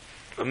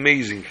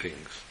 Amazing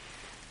things.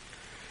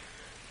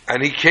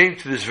 And he came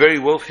to this very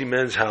wealthy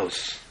man's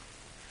house.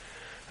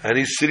 And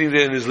he's sitting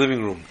there in his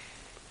living room.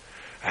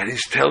 And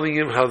he's telling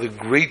him how the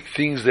great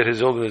things that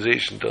his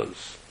organization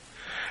does.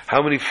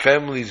 How many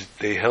families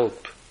they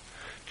help.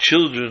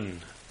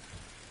 Children.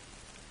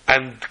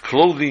 And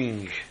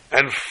clothing.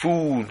 And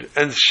food.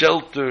 And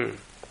shelter.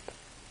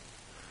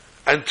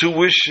 And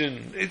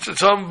tuition.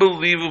 It's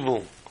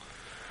unbelievable.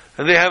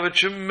 And they have a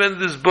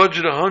tremendous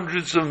budget of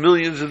hundreds of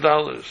millions of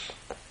dollars.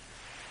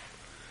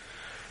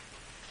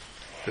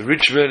 The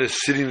rich man is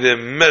sitting there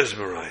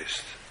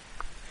mesmerized.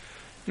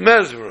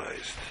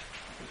 Mesmerized.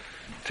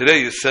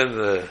 Today you send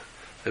a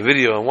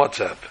video on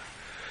WhatsApp.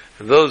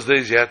 In those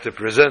days you had to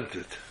present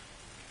it.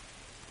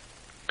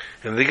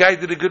 And the guy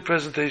did a good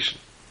presentation.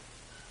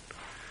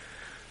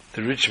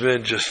 The rich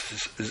man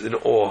just is in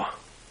awe.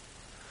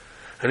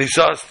 And he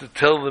starts to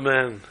tell the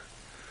man,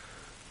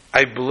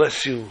 I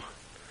bless you.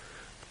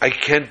 I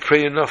can't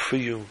pray enough for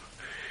you.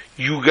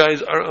 You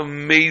guys are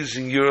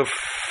amazing. You're a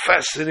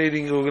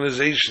fascinating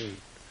organization.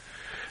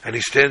 And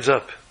he stands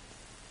up.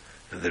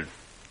 And the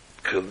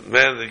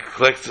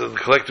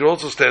collector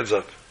also stands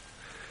up.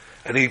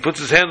 And he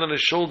puts his hand on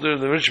his shoulder,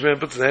 and the rich man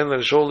puts his hand on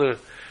his shoulder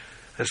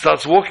and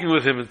starts walking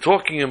with him and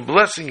talking and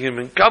blessing him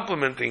and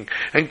complimenting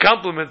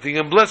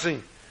and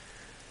blessing.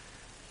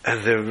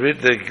 And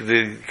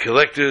the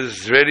collector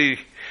is ready.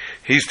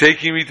 He's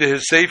taking me to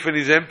his safe and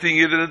he's emptying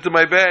it into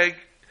my bag.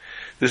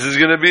 This is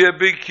going to be a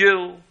big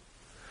kill.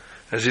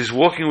 As he's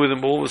walking with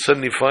him, all of a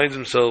sudden he finds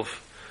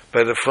himself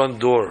by the front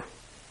door.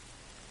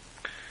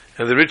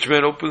 And the rich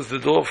man opens the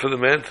door for the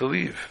man to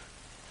leave.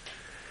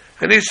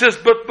 And he says,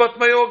 but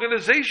my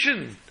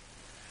organization.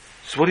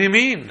 So what do you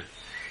mean?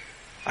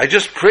 I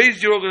just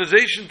praised your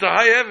organization to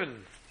high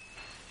heaven.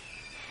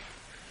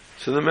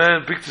 So the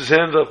man picked his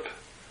hand up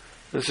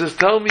and says,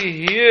 tell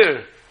me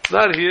here,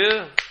 not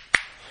here.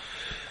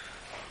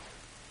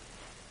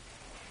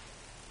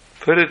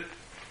 Put it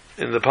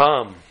in the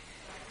palm.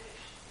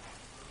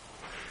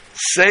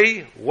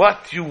 Say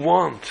what you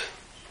want.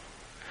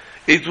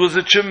 It was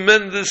a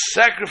tremendous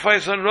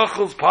sacrifice on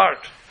Rachel's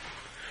part.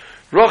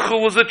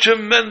 Rachel was a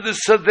tremendous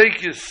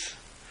tzaddikus.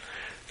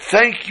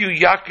 Thank you,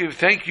 Yaakov.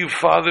 Thank you,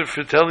 Father,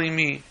 for telling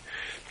me,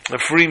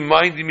 for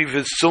reminding me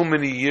for so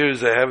many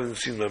years I haven't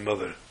seen my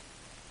mother.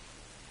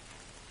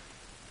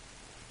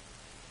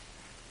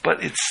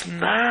 But it's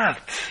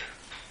not.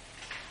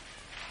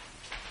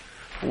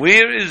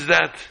 Where is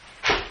that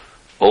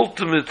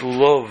ultimate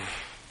love?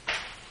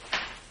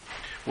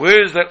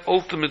 Where is that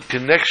ultimate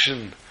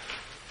connection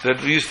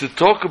that we used to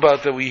talk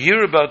about, that we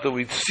hear about, that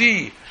we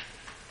see,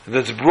 and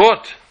that's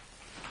brought,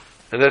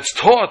 and that's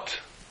taught?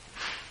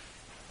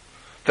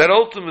 That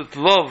ultimate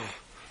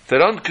love,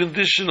 that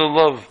unconditional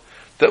love,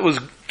 that was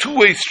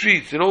two-way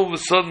street, and all of a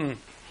sudden,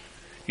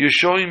 you're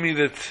showing me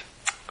that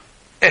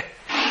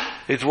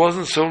it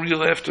wasn't so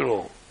real after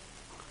all.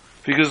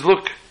 Because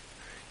look,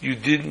 you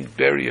didn't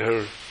bury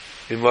her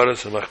in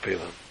Maras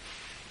HaMachpelah.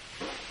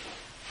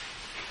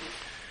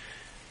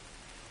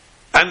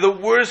 And the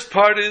worst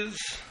part is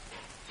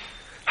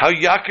how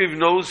Yaakov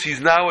knows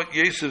he's now at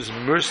Yosef's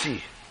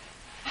mercy.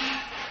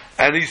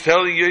 And he's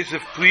telling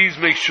Yosef, please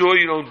make sure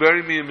you don't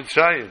bury me in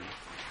Mitzrayim.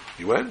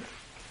 He went.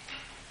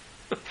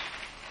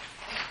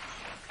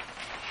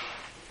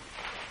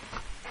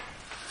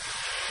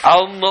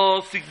 Don't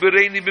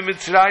bury me in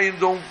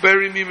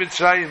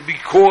Mitzrayim,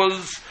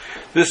 because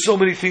there's so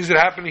many things that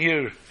happen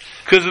here.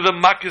 Because of the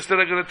makkahs that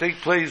are going to take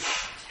place.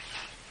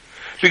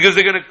 Because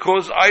they're going to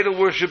cause idol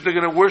worship. They're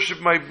going to worship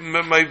my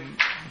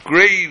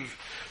grave.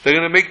 They're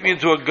going to make me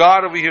into a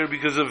god over here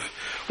because of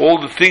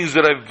all the things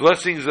that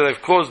blessings that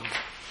I've caused.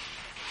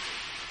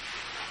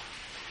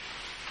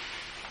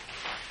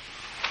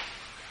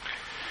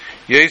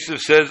 Yosef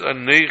says,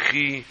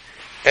 Anechi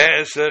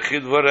e'esech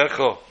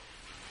idvarecha.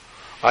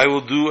 I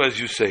will do as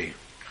you say.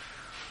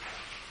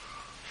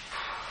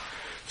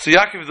 So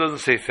Yaakov doesn't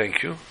say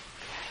thank you.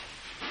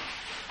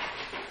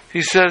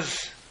 He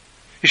says,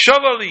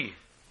 Hishav Ali,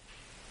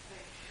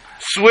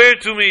 swear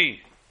to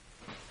me.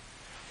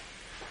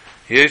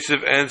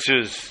 Yosef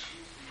answers,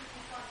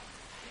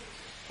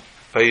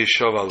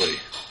 Vayishav Ali.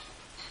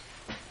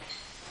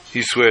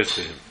 He swears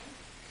to him.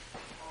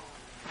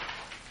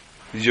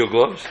 These your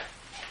gloves?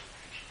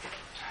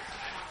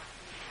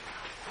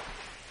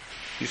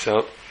 Peace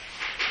out.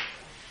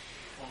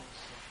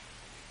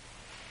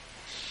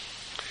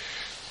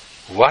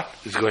 What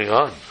is going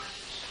on?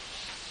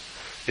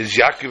 Is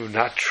Yaakov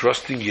not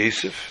trusting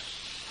Yosef?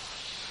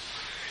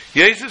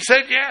 Yosef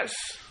said yes.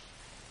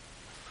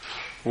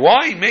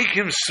 Why make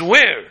him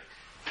swear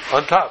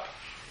on top?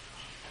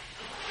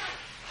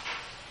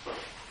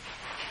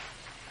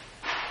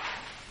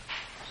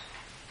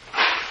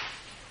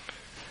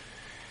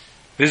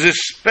 There's a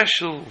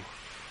special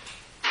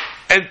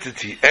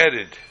entity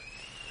added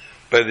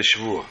by the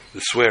Shvuah,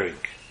 the swearing.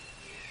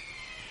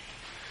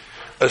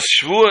 A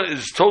Shvuah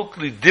is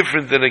totally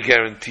different than a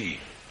guarantee.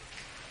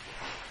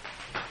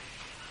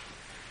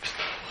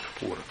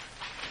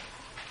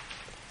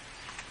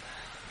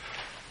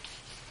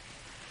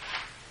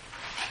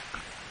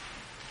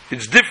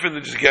 It's different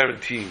than just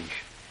guaranteeing.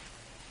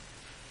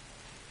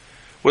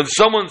 When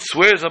someone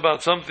swears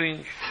about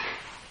something,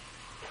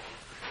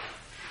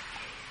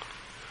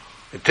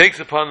 it takes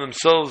upon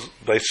themselves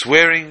by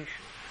swearing,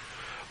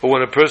 or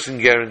when a person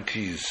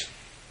guarantees.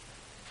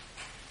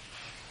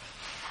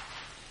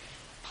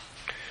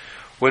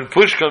 When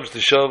push comes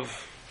to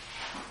shove,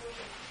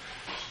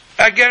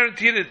 I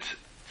guaranteed it,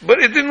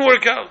 but it didn't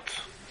work out.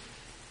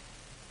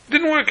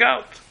 Didn't work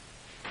out.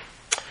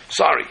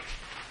 Sorry.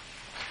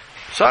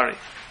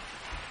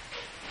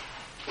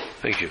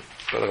 Thank you.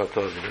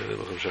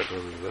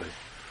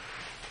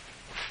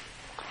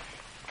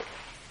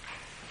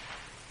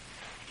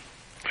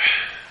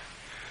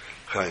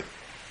 Chaim.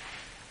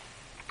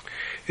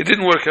 It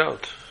didn't work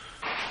out.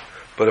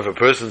 But if a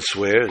person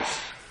swears,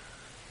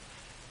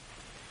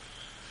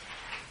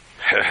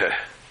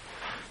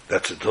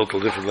 that's a total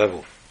different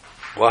level.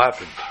 What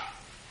happened?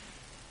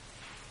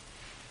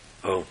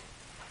 Oh.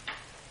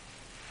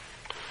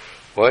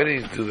 Why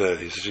did he do that?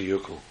 He's such a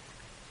yokel.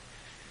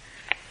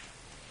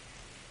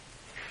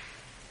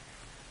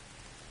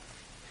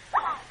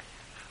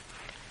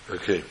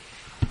 Okay.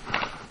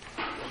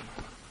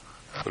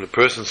 When a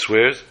person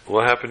swears,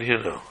 what happened here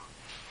now?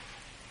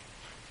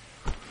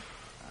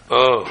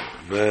 Oh,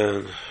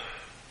 man.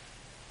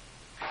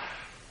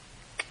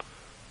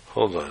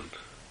 Hold on.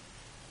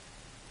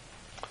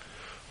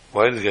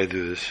 Why did this guy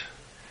do this?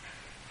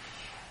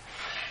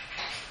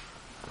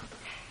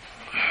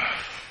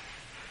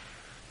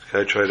 This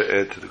guy tried to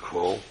add to the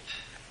call.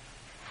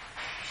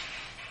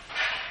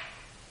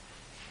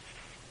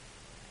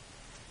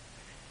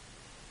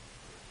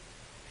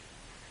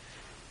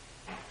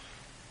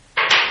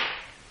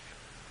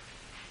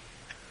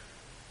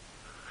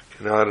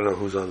 Now I don't know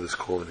who's on this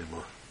call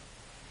anymore.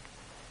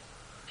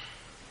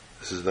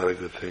 This is not a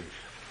good thing.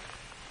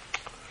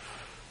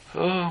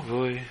 Oh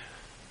boy.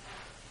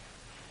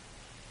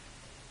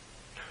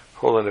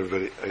 Hold on,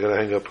 everybody. I gotta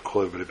hang up and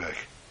call everybody back.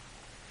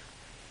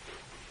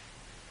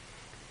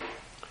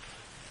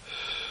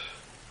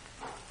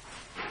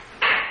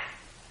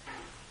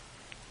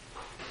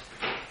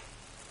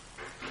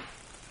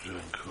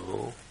 Join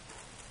call.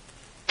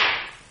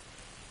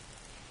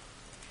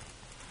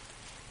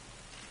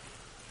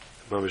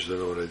 Mamish don't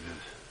know what I did.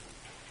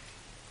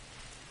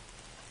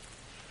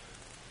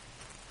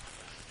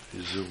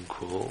 Zoom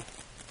call.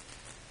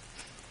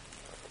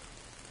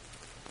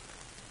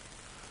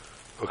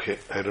 Okay,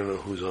 I don't know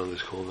who's on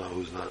this call now,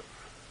 who's not.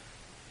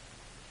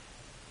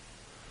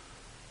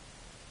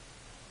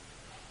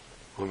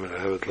 One minute,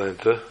 I have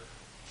Atlanta.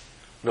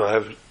 No, I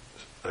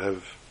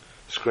have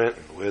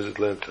Scranton. Where's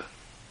Atlanta?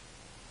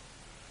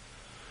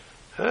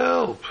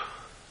 Help!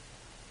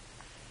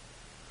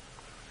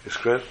 Hey,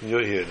 Scranton,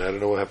 you're here, and I don't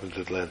know what happened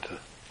to Atlanta.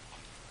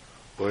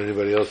 Or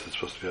anybody else that's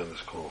supposed to be on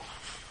this call.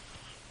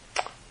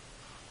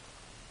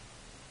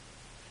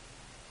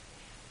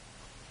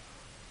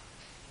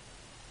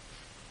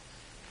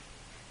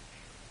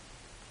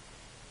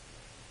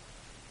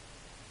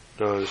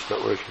 No, it's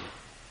not working.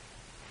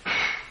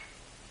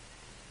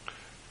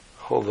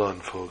 Hold on,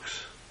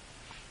 folks.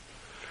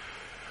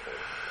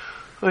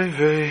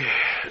 Okay,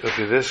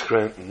 there's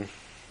Scranton.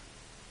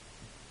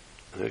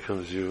 There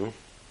comes you.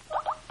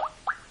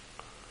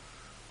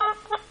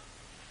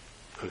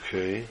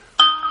 Okay.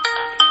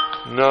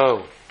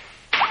 No.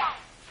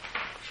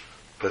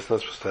 That's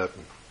not supposed to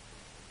happen.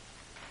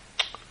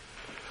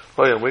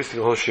 Oh yeah, I'm wasting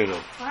a whole share now.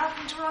 What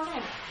happened to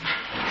Ronan?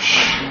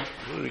 Shh.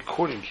 We're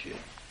recording here.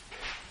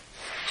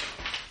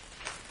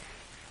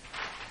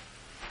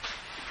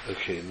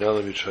 Okay, now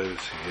let me try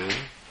this again.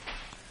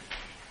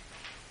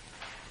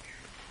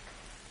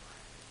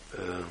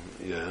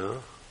 Yeah.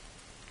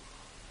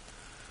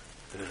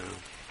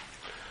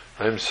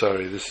 I'm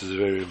sorry, this is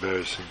very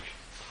embarrassing.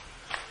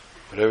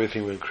 But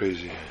everything went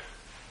crazy here.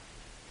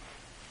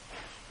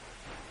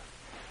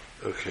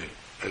 Okay,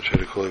 I try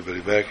to call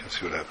everybody back and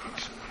see what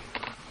happens.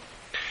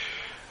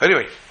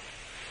 Anyway.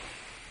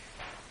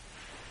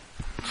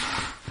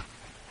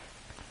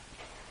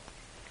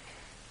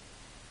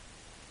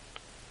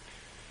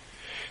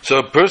 So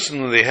a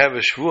person, when they have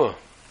a shvuah,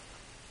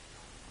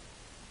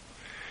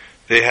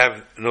 they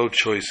have no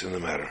choice in the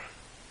matter.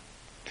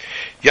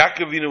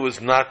 Yaakov Avinu was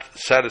not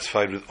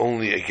satisfied with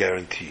only a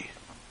guarantee.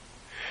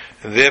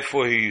 And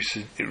therefore he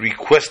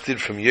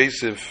requested from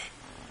Yosef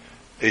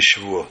a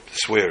shvuah, to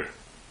swear.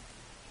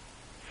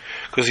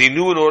 Because he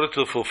knew in order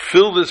to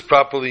fulfill this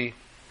properly,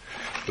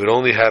 it would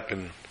only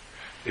happen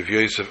if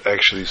Yosef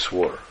actually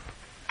swore.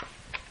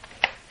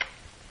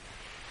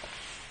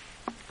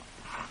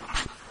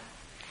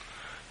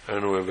 I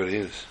don't know where everybody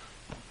is.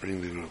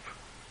 Bring the group.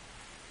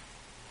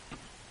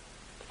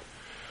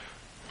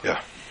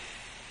 Yeah.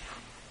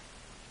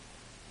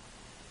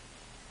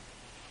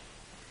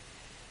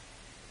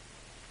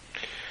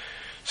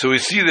 So we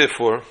see,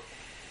 therefore,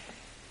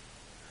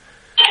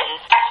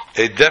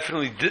 a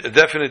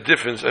definite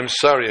difference. I'm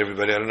sorry,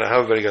 everybody. I don't know how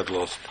everybody got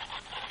lost.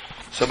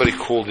 Somebody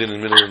called in the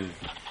middle and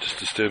just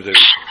disturbed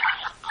everything.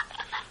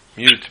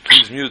 Mute,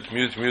 please mute.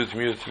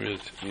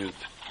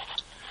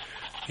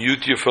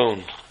 Mute your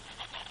phone.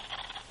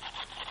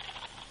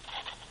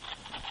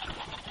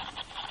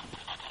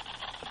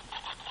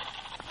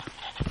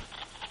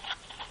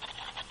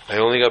 I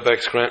only got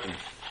back Scranton.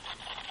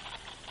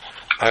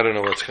 I don't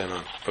know what's going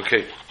on.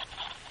 Okay.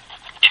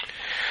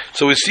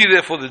 So we see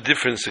therefore the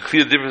difference, the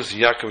clear difference in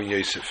Yaakov and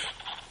Yosef.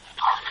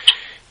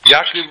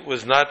 Yaakov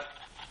was not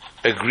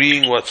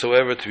agreeing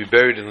whatsoever to be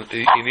buried in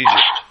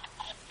Egypt.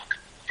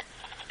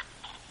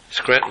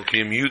 Scranton, can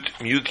you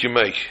mute your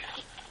mic?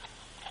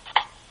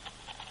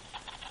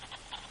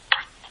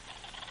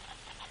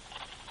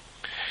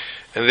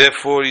 And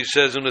therefore he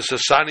says,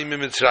 Unasasani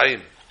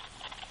mimitzrayim.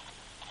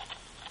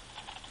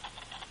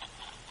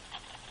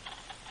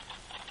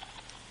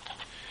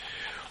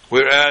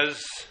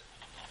 Whereas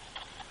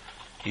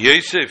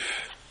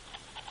Yosef,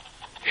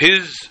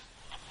 his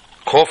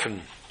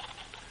coffin,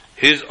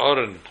 his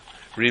aron,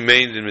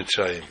 remained in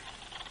Mitzrayim.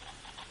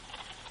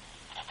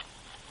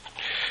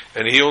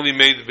 And he only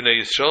made the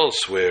Bnei Yisrael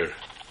swear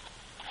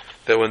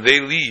that when they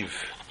leave,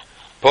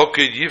 Poked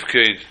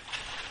Yivked,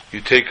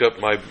 you take up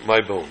my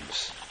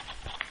bones.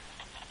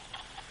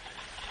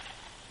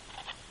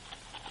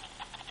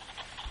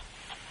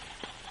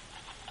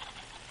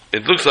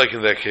 It looks like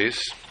in that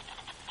case,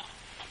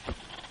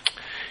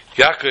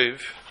 Yaakov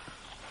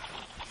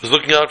was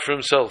looking out for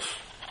himself.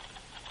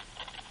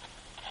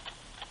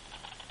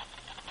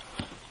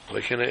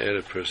 Why can't I add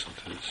a person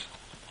to this?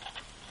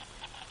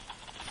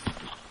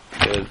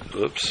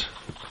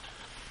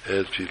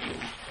 Add people.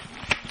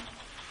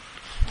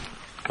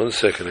 1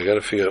 second, I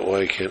gotta figure out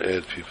why I can't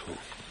add people.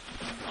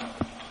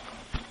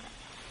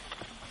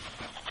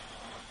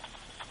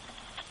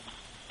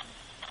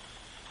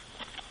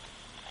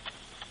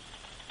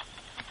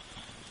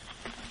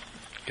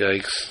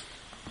 Yikes.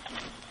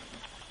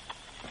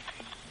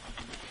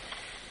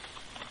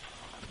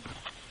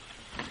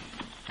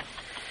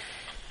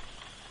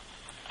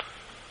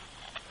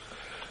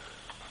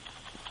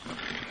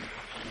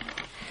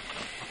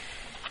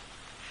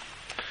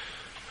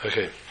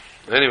 Okay.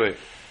 Anyway,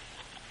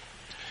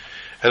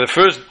 at the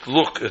first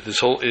look at this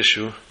whole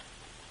issue,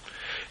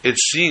 it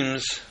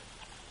seems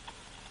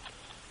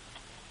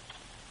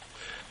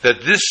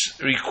that this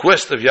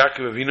request of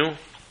Yaakov Avinu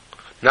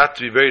not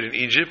to be buried in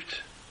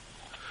Egypt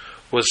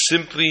was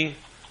simply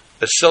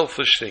a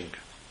selfish thing.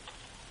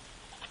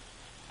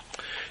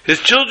 His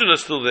children are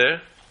still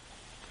there,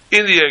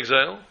 in the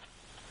exile,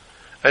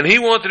 and he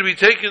wanted to be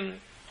taken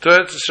to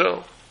Eretz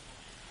Yisrael.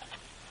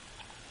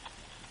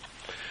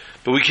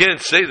 But we can't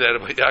say that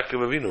about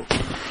Yaakov Avinu.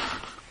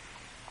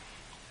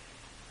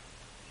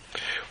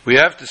 We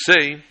have to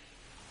say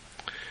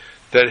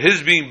that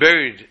his being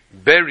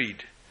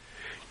buried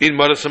in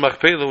Maras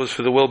HaMachpelah was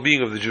for the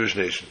well-being of the Jewish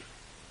nation.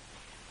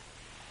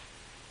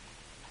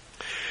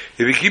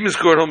 If you keep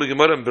score at home in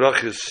Gemara and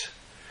Brachis,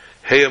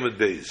 Hey Amud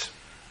Beis,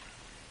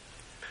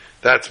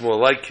 that's more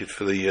like it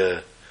for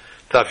the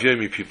Taf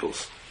Yomi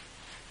peoples.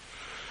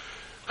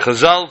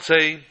 Chazal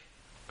say,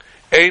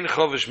 Ein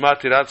chovish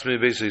matir atzmei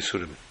beis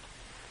yisurim.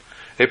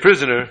 A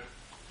prisoner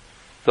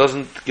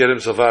doesn't get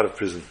himself out of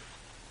prison.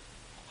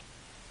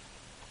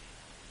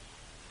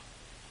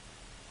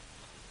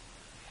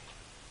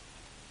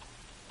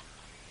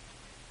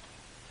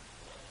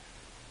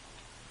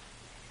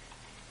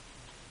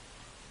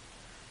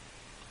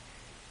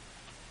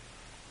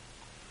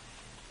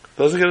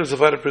 Doesn't get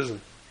himself out of prison.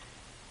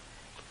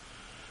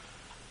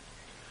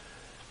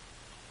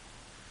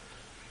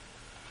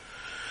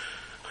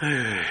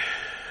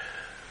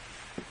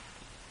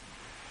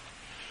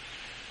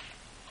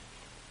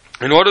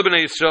 In order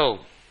Bnei Yisrael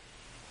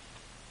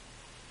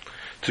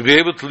to be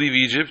able to leave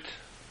Egypt,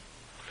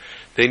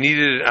 they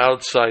needed an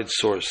outside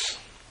source.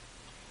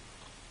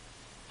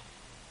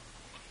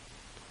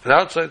 An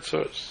outside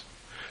source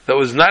that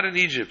was not in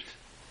Egypt,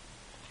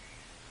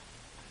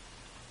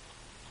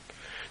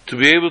 to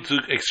be able to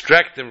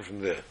extract them from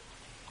there.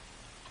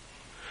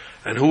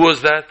 And who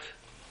was that?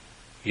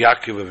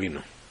 Yaakov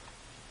Avinu.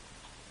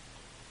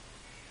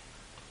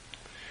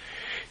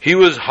 He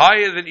was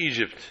higher than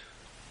Egypt,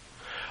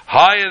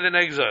 higher than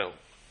exile.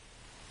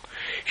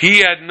 He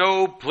had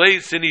no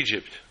place in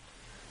Egypt,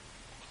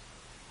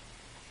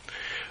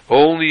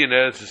 only in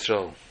Eretz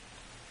Yisrael.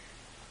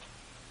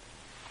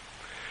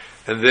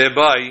 And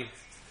thereby,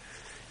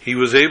 he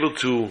was able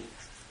to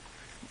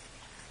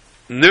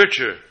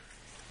nurture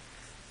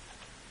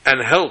and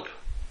help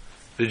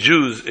the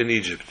Jews in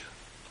Egypt.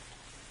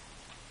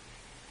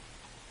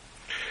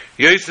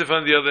 Yosef,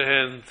 on the other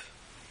hand,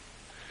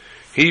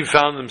 he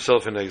found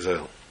himself in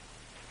exile.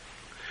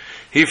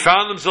 He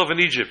found himself in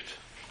Egypt.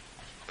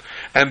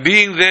 And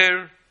being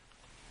there,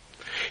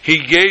 he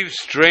gave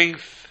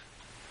strength,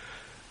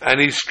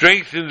 and he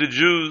strengthened the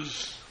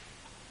Jews.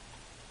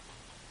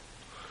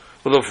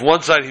 Well, on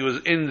one side he was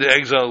in the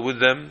exile with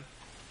them,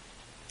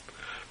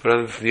 but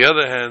on the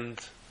other hand,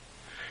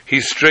 he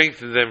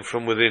strengthened them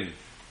from within.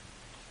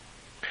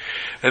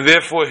 And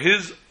therefore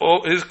his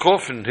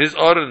coffin, his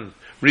aron,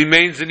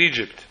 remains in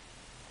Egypt.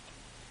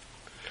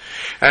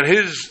 And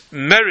his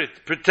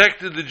merit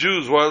protected the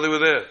Jews while they were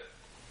there.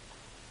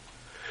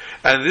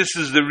 And this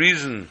is the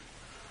reason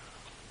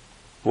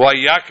why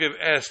Yaakov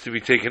asked to be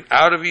taken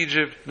out of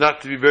Egypt,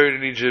 not to be buried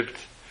in Egypt,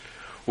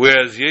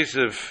 whereas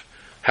Yosef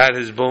had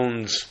his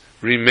bones,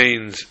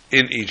 remains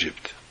in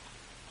Egypt.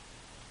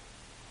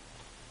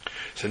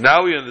 So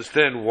now we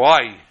understand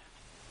why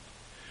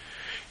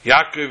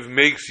Yaakov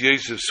makes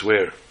Yosef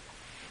swear.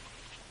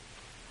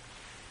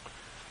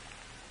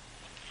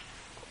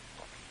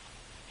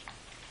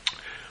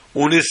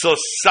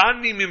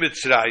 Unisosani mi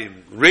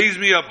Mitzrayim, raise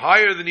me up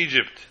higher than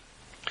Egypt.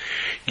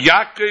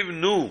 Yaakov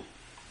knew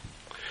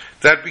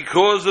that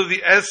because of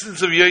the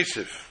essence of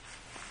Yosef,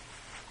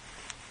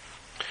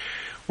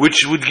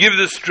 which would give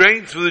the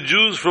strength for the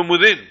Jews from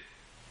within,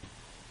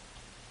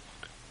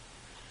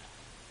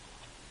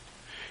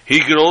 he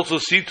could also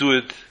see to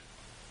it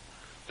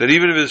that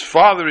even if his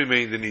father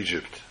remained in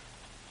Egypt,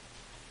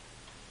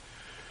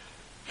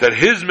 that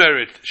his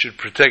merit should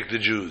protect the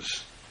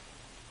Jews.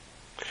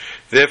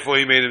 Therefore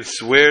he made him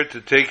swear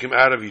to take him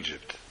out of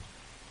Egypt.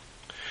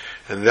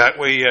 And that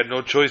way he had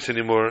no choice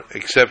anymore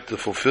except to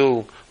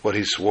fulfill what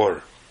he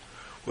swore,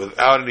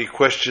 without any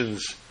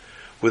questions,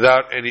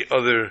 without any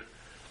other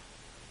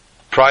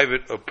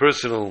private or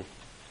personal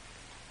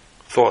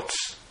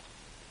thoughts.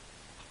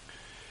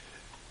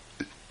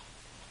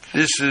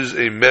 This is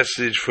a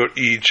message for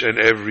each and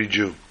every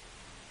Jew.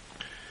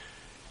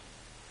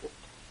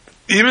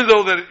 Even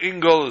though that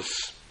in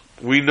Golus,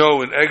 we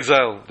know in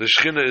exile, the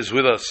Shekhinah is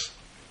with us,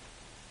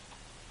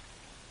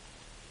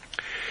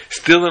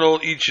 still and all,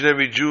 each and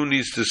every Jew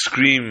needs to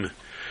scream,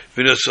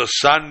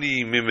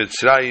 V'nososani mi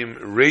Mitzrayim,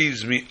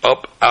 raise me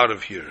up out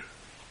of here.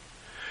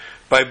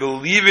 By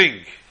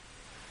believing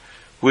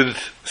with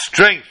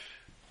strength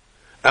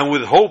and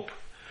with hope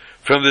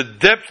from the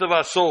depth of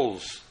our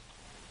souls.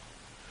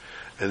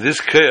 And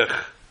this Keach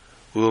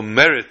will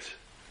merit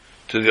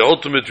to the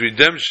ultimate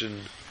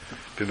redemption,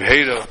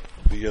 B'mheira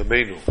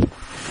B'yameinu.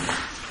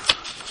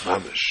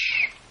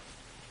 Mamish.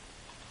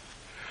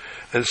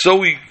 And so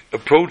we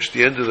approach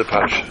the end of the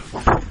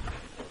Parsha.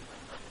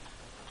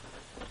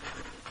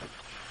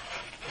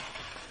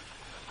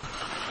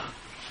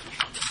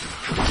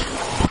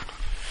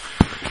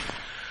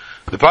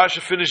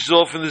 Parsha finishes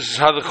off, and this is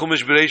how the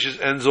Chumash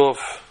Bereshis ends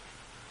off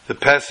the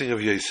passing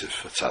of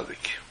Yosef, a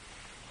tzaddik.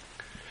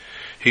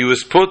 He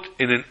was put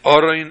in an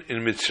Orain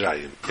in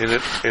Mitzrayim,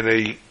 in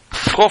a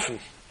coffin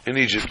in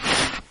Egypt.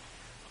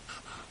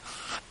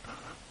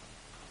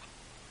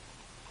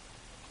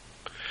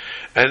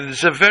 And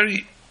it's a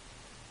very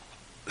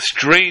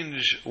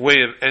strange way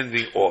of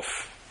ending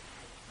off.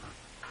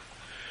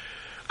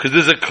 Because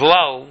there's a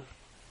klal,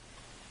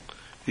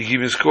 you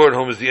keep in score at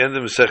home, is the end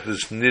of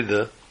Masechtas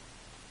Nida,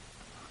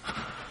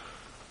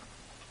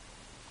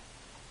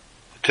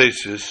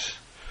 Tesis.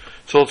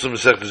 It's also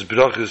Masechtas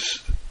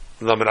Berachos,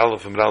 Lamed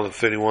Aleph and Aleph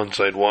 31,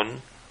 side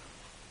 1.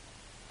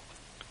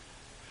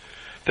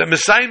 That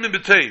Mesayim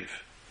B'Teiv.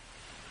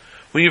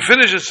 When you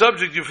finish a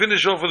subject, you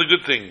finish off with a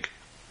good thing.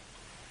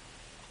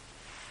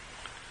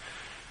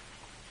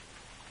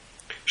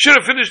 Should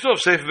have finished off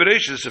Sefer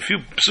Bereshis a few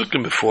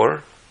psukim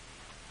before,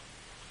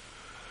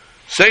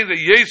 saying that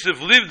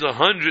Yosef lived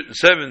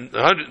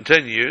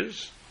 110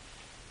 years,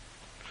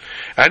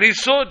 and he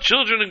saw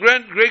children and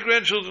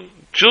great-grandchildren,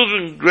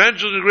 children,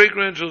 grandchildren,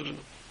 great-grandchildren.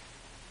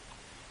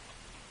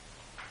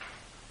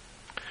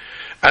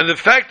 And the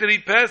fact that he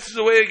passes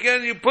away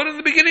again, you put in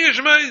the beginning of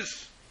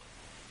Shemais.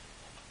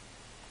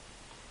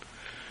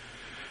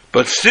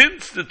 But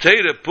since the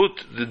Torah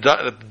put the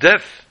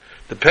death,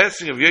 the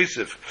passing of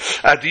Yosef,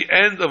 at the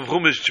end of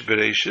Chumash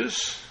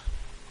Bereshis,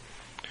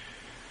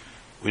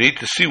 we need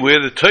to see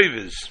where the Tov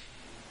is.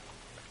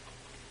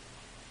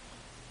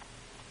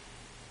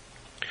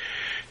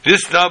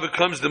 This now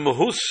becomes the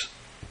mahus,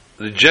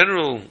 the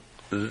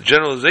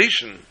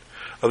generalization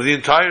of the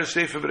entire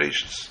Sefer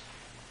Bereshis.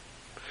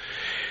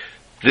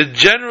 The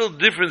general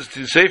difference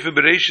between Sefer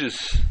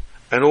Bereshis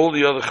and all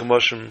the other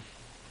Chumashim.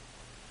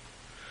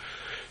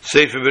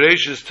 Sefer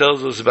Bereshis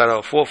tells us about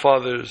our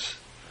forefathers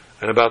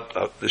and about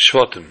the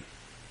Shvatim,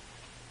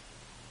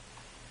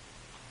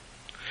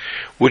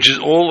 which is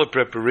all a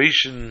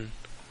preparation,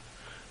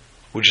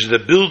 which is the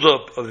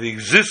build-up of the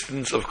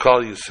existence of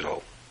Klal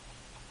Yisrael.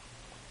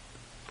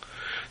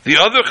 The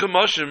other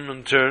Chumashim,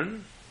 in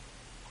turn,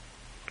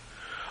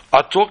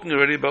 are talking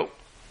already about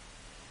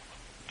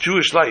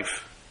Jewish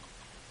life.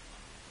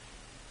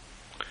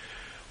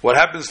 What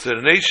happens to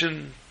the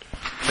nation,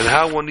 and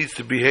how one needs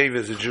to behave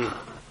as a Jew.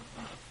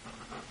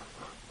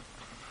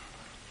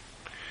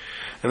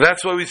 And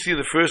that's why we see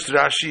the first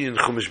Rashi in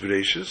Chumash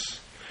Bereshis,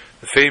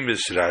 the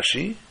famous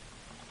Rashi,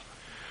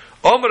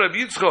 Omer Rabbi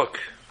Yitzchok,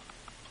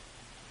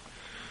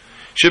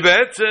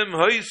 Shebe'etzem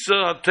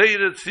hoysa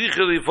ha-teira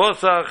tzricha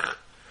lifosach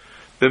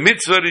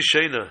b'mitzvah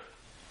rishena.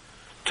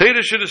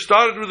 Teira should have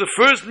started with the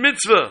first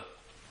mitzvah.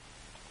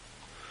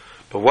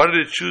 But what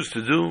did it choose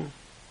to do?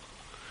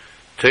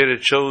 Torah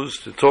chose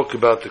to talk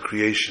about the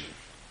creation.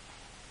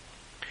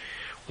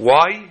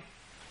 Why?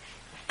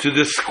 To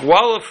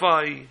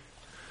disqualify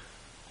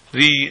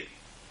the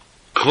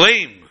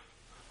claim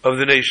of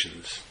the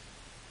nations.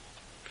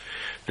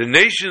 The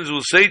nations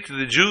will say to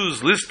the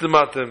Jews,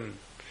 Listamatem,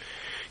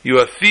 you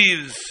are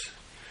thieves,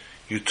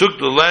 you took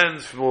the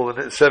lands from all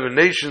the 7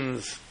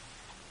 nations.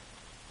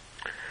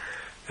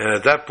 And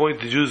at that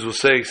point the Jews will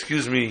say,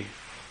 excuse me,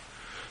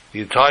 the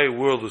entire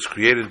world was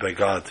created by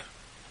God.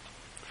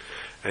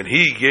 And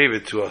He gave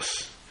it to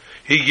us.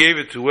 He gave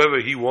it to whoever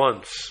He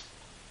wants.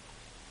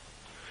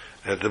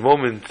 At the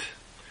moment,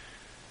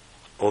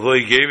 although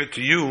He gave it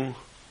to you,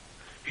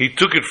 He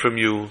took it from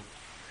you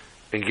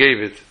and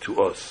gave it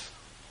to us.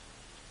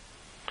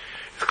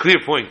 It's a clear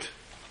point.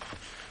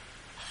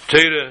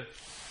 Torah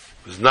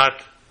was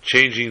not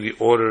changing the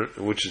order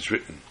in which it's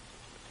written,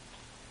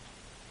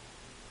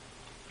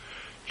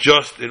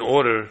 just in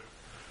order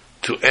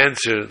to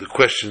answer the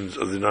questions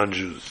of the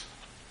non-Jews.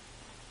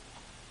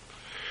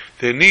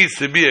 There needs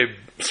to be a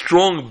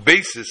strong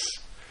basis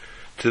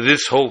to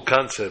this whole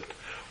concept.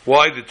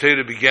 Why the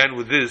Torah began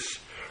with this,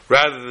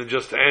 rather than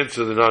just to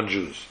answer the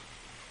non-Jews.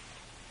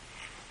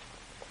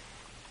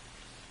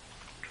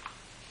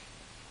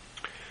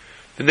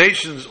 The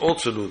nations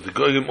also knew, the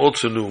Goyim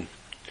also knew,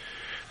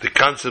 the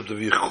concept of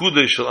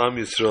Yechudei Shel Am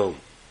Yisrael,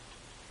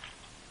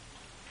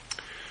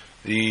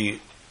 the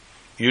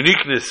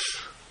uniqueness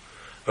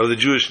of the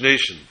Jewish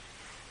nation.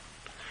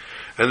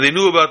 And they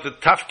knew about the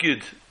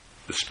tafkid,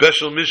 the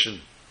special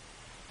mission.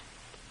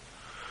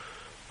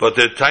 But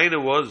their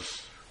taina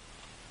was,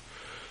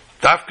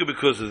 tafkid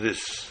because of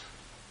this,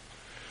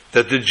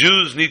 that the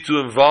Jews need to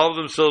involve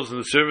themselves in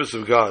the service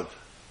of God,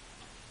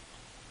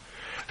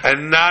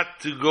 and not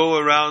to go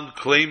around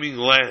claiming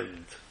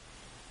land.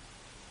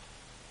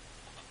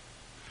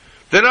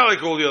 They're not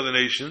like all the other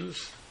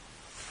nations.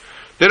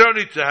 They don't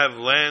need to have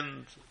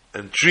land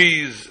and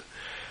trees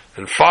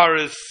and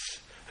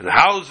forests and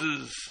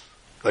houses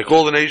like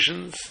all the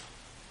nations.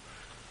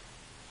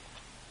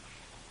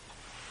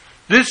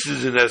 This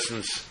is in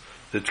essence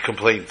the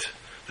complaint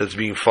that's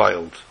being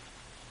filed.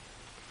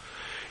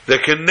 The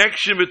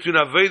connection between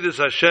Avodas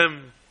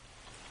Hashem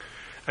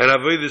and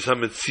Avodas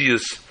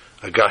HaMetzias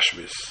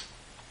Agashmis.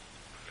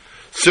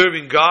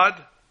 Serving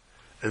God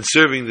and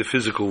serving the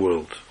physical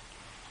world.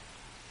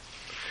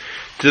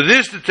 To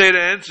this the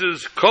Torah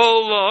answers,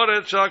 Kol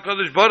ha'aretz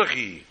ha'kadosh baruch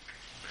hu.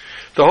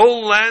 The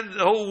whole land,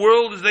 the whole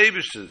world is the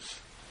Eibishter's.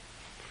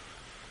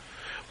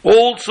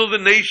 Also the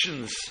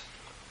nations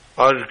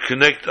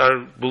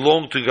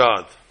belong to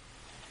God.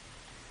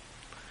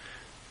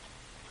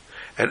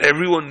 And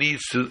everyone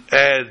needs to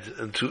add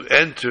and to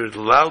enter,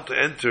 allowed to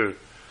enter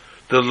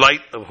the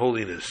light of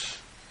holiness.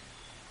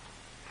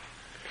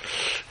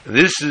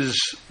 This is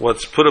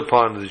what's put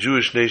upon the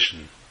Jewish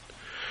nation,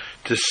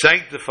 to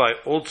sanctify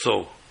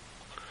also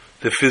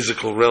the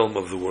physical realm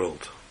of the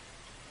world.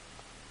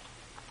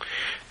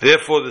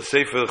 Therefore the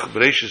Sefer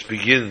Bereshis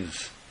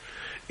begins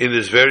in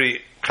this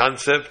very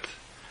concept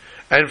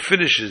and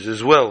finishes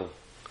as well.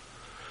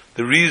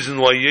 The reason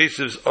why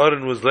Yosef's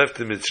Aron was left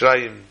in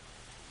Mitzrayim,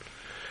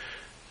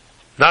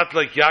 not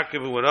like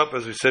Yaakov who went up,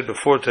 as we said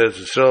before, to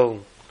Eretz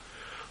Yisrael,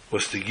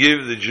 was to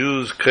give the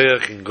Jews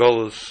Koyach in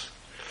Golus.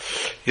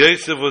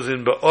 Yosef was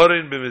in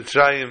Ba'orin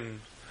b'Mitzrayim.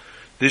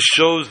 This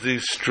shows the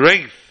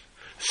strength,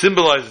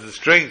 symbolizes the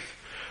strength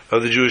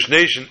of the Jewish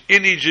nation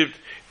in Egypt,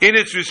 in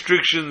its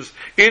restrictions,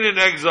 in an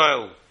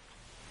exile.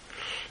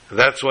 And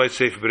that's why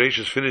Sefer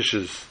Bereshis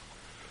finishes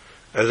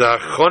as a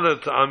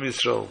achona to Am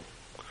Yisrael,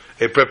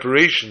 a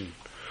preparation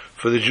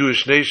for the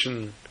Jewish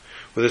nation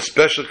with a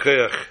special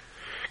koyach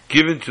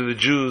given to the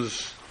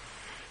Jews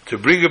to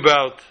bring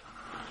about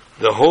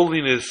the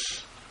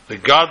holiness, the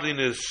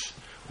godliness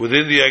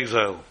within the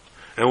exile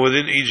and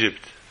within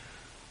Egypt.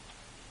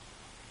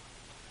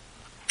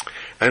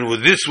 And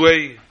with this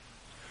way,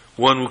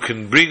 one who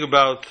can bring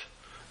about,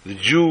 the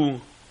Jew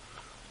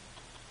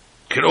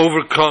can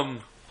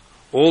overcome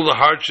all the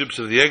hardships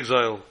of the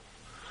exile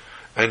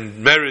and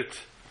merit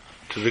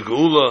to the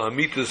Geula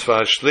Amitas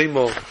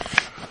V'Hashleimo,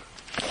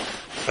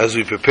 as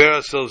we prepare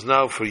ourselves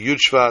now for Yud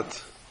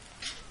Shvat,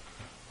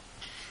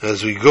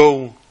 as we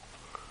go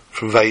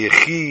from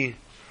Vayechi,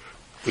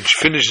 which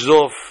finishes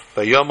off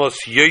Vayamos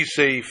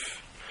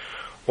Yosef.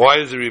 Why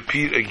does it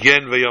repeat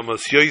again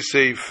Vayamos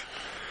Yosef?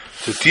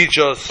 To teach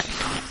us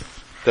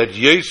that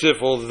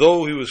Yosef,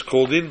 although he was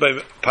called in by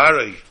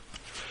Parai,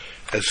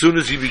 as soon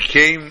as he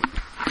became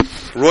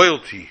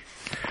royalty,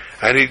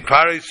 and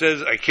Parai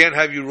says, I can't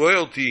have you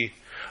royalty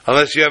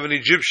unless you have an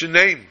Egyptian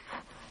name.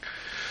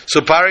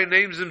 So Parai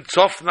names him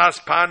Tzofnas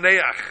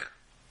Paneach.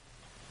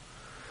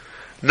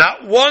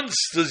 Not once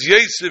does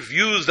Yosef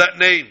use that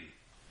name.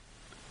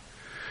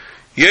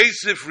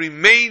 Yosef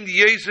remained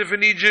Yosef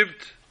in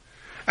Egypt,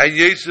 and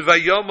Yosef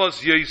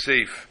Ayomos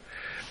Yosef.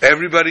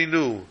 Everybody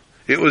knew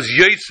it was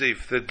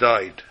Yosef that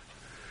died.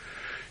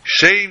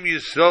 Shem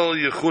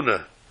Yisrael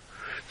Yechuna.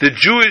 The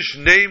Jewish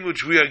name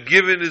which we are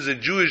given is a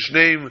Jewish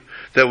name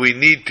that we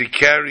need to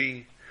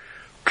carry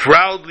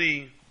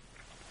proudly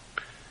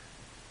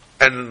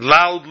and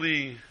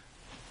loudly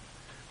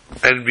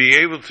and be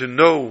able to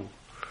know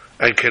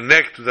and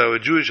connect with our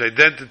Jewish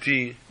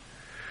identity.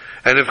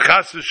 And if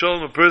Chas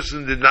v'Sholom, a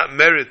person did not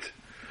merit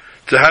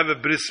to have a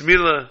bris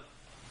milah,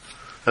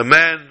 a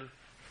man,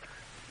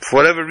 for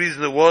whatever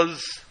reason it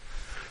was,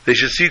 they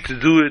should seek to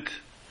do it,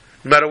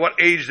 no matter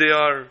what age they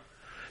are,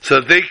 so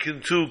that they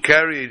can too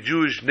carry a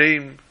Jewish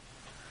name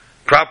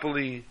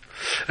properly.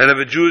 And if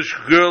a Jewish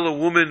girl or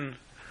woman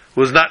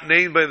was not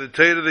named by the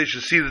Torah, they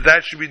should see that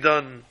that should be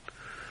done,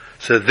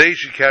 so that they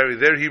should carry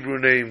their Hebrew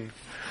name.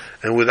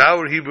 And with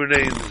our Hebrew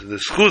names, the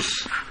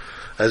schus,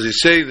 as we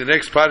say in the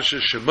next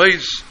parsha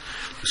Shemais,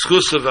 the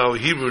schus of our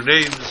Hebrew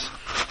names,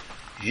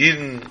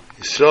 Yidden,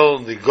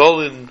 Yisrael,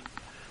 Nigolin,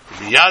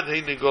 Miyad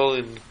Hey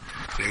Nigolin,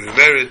 may we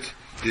merit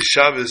this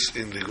Shabbos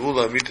in the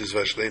Geula Amitas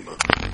V'Hashleima.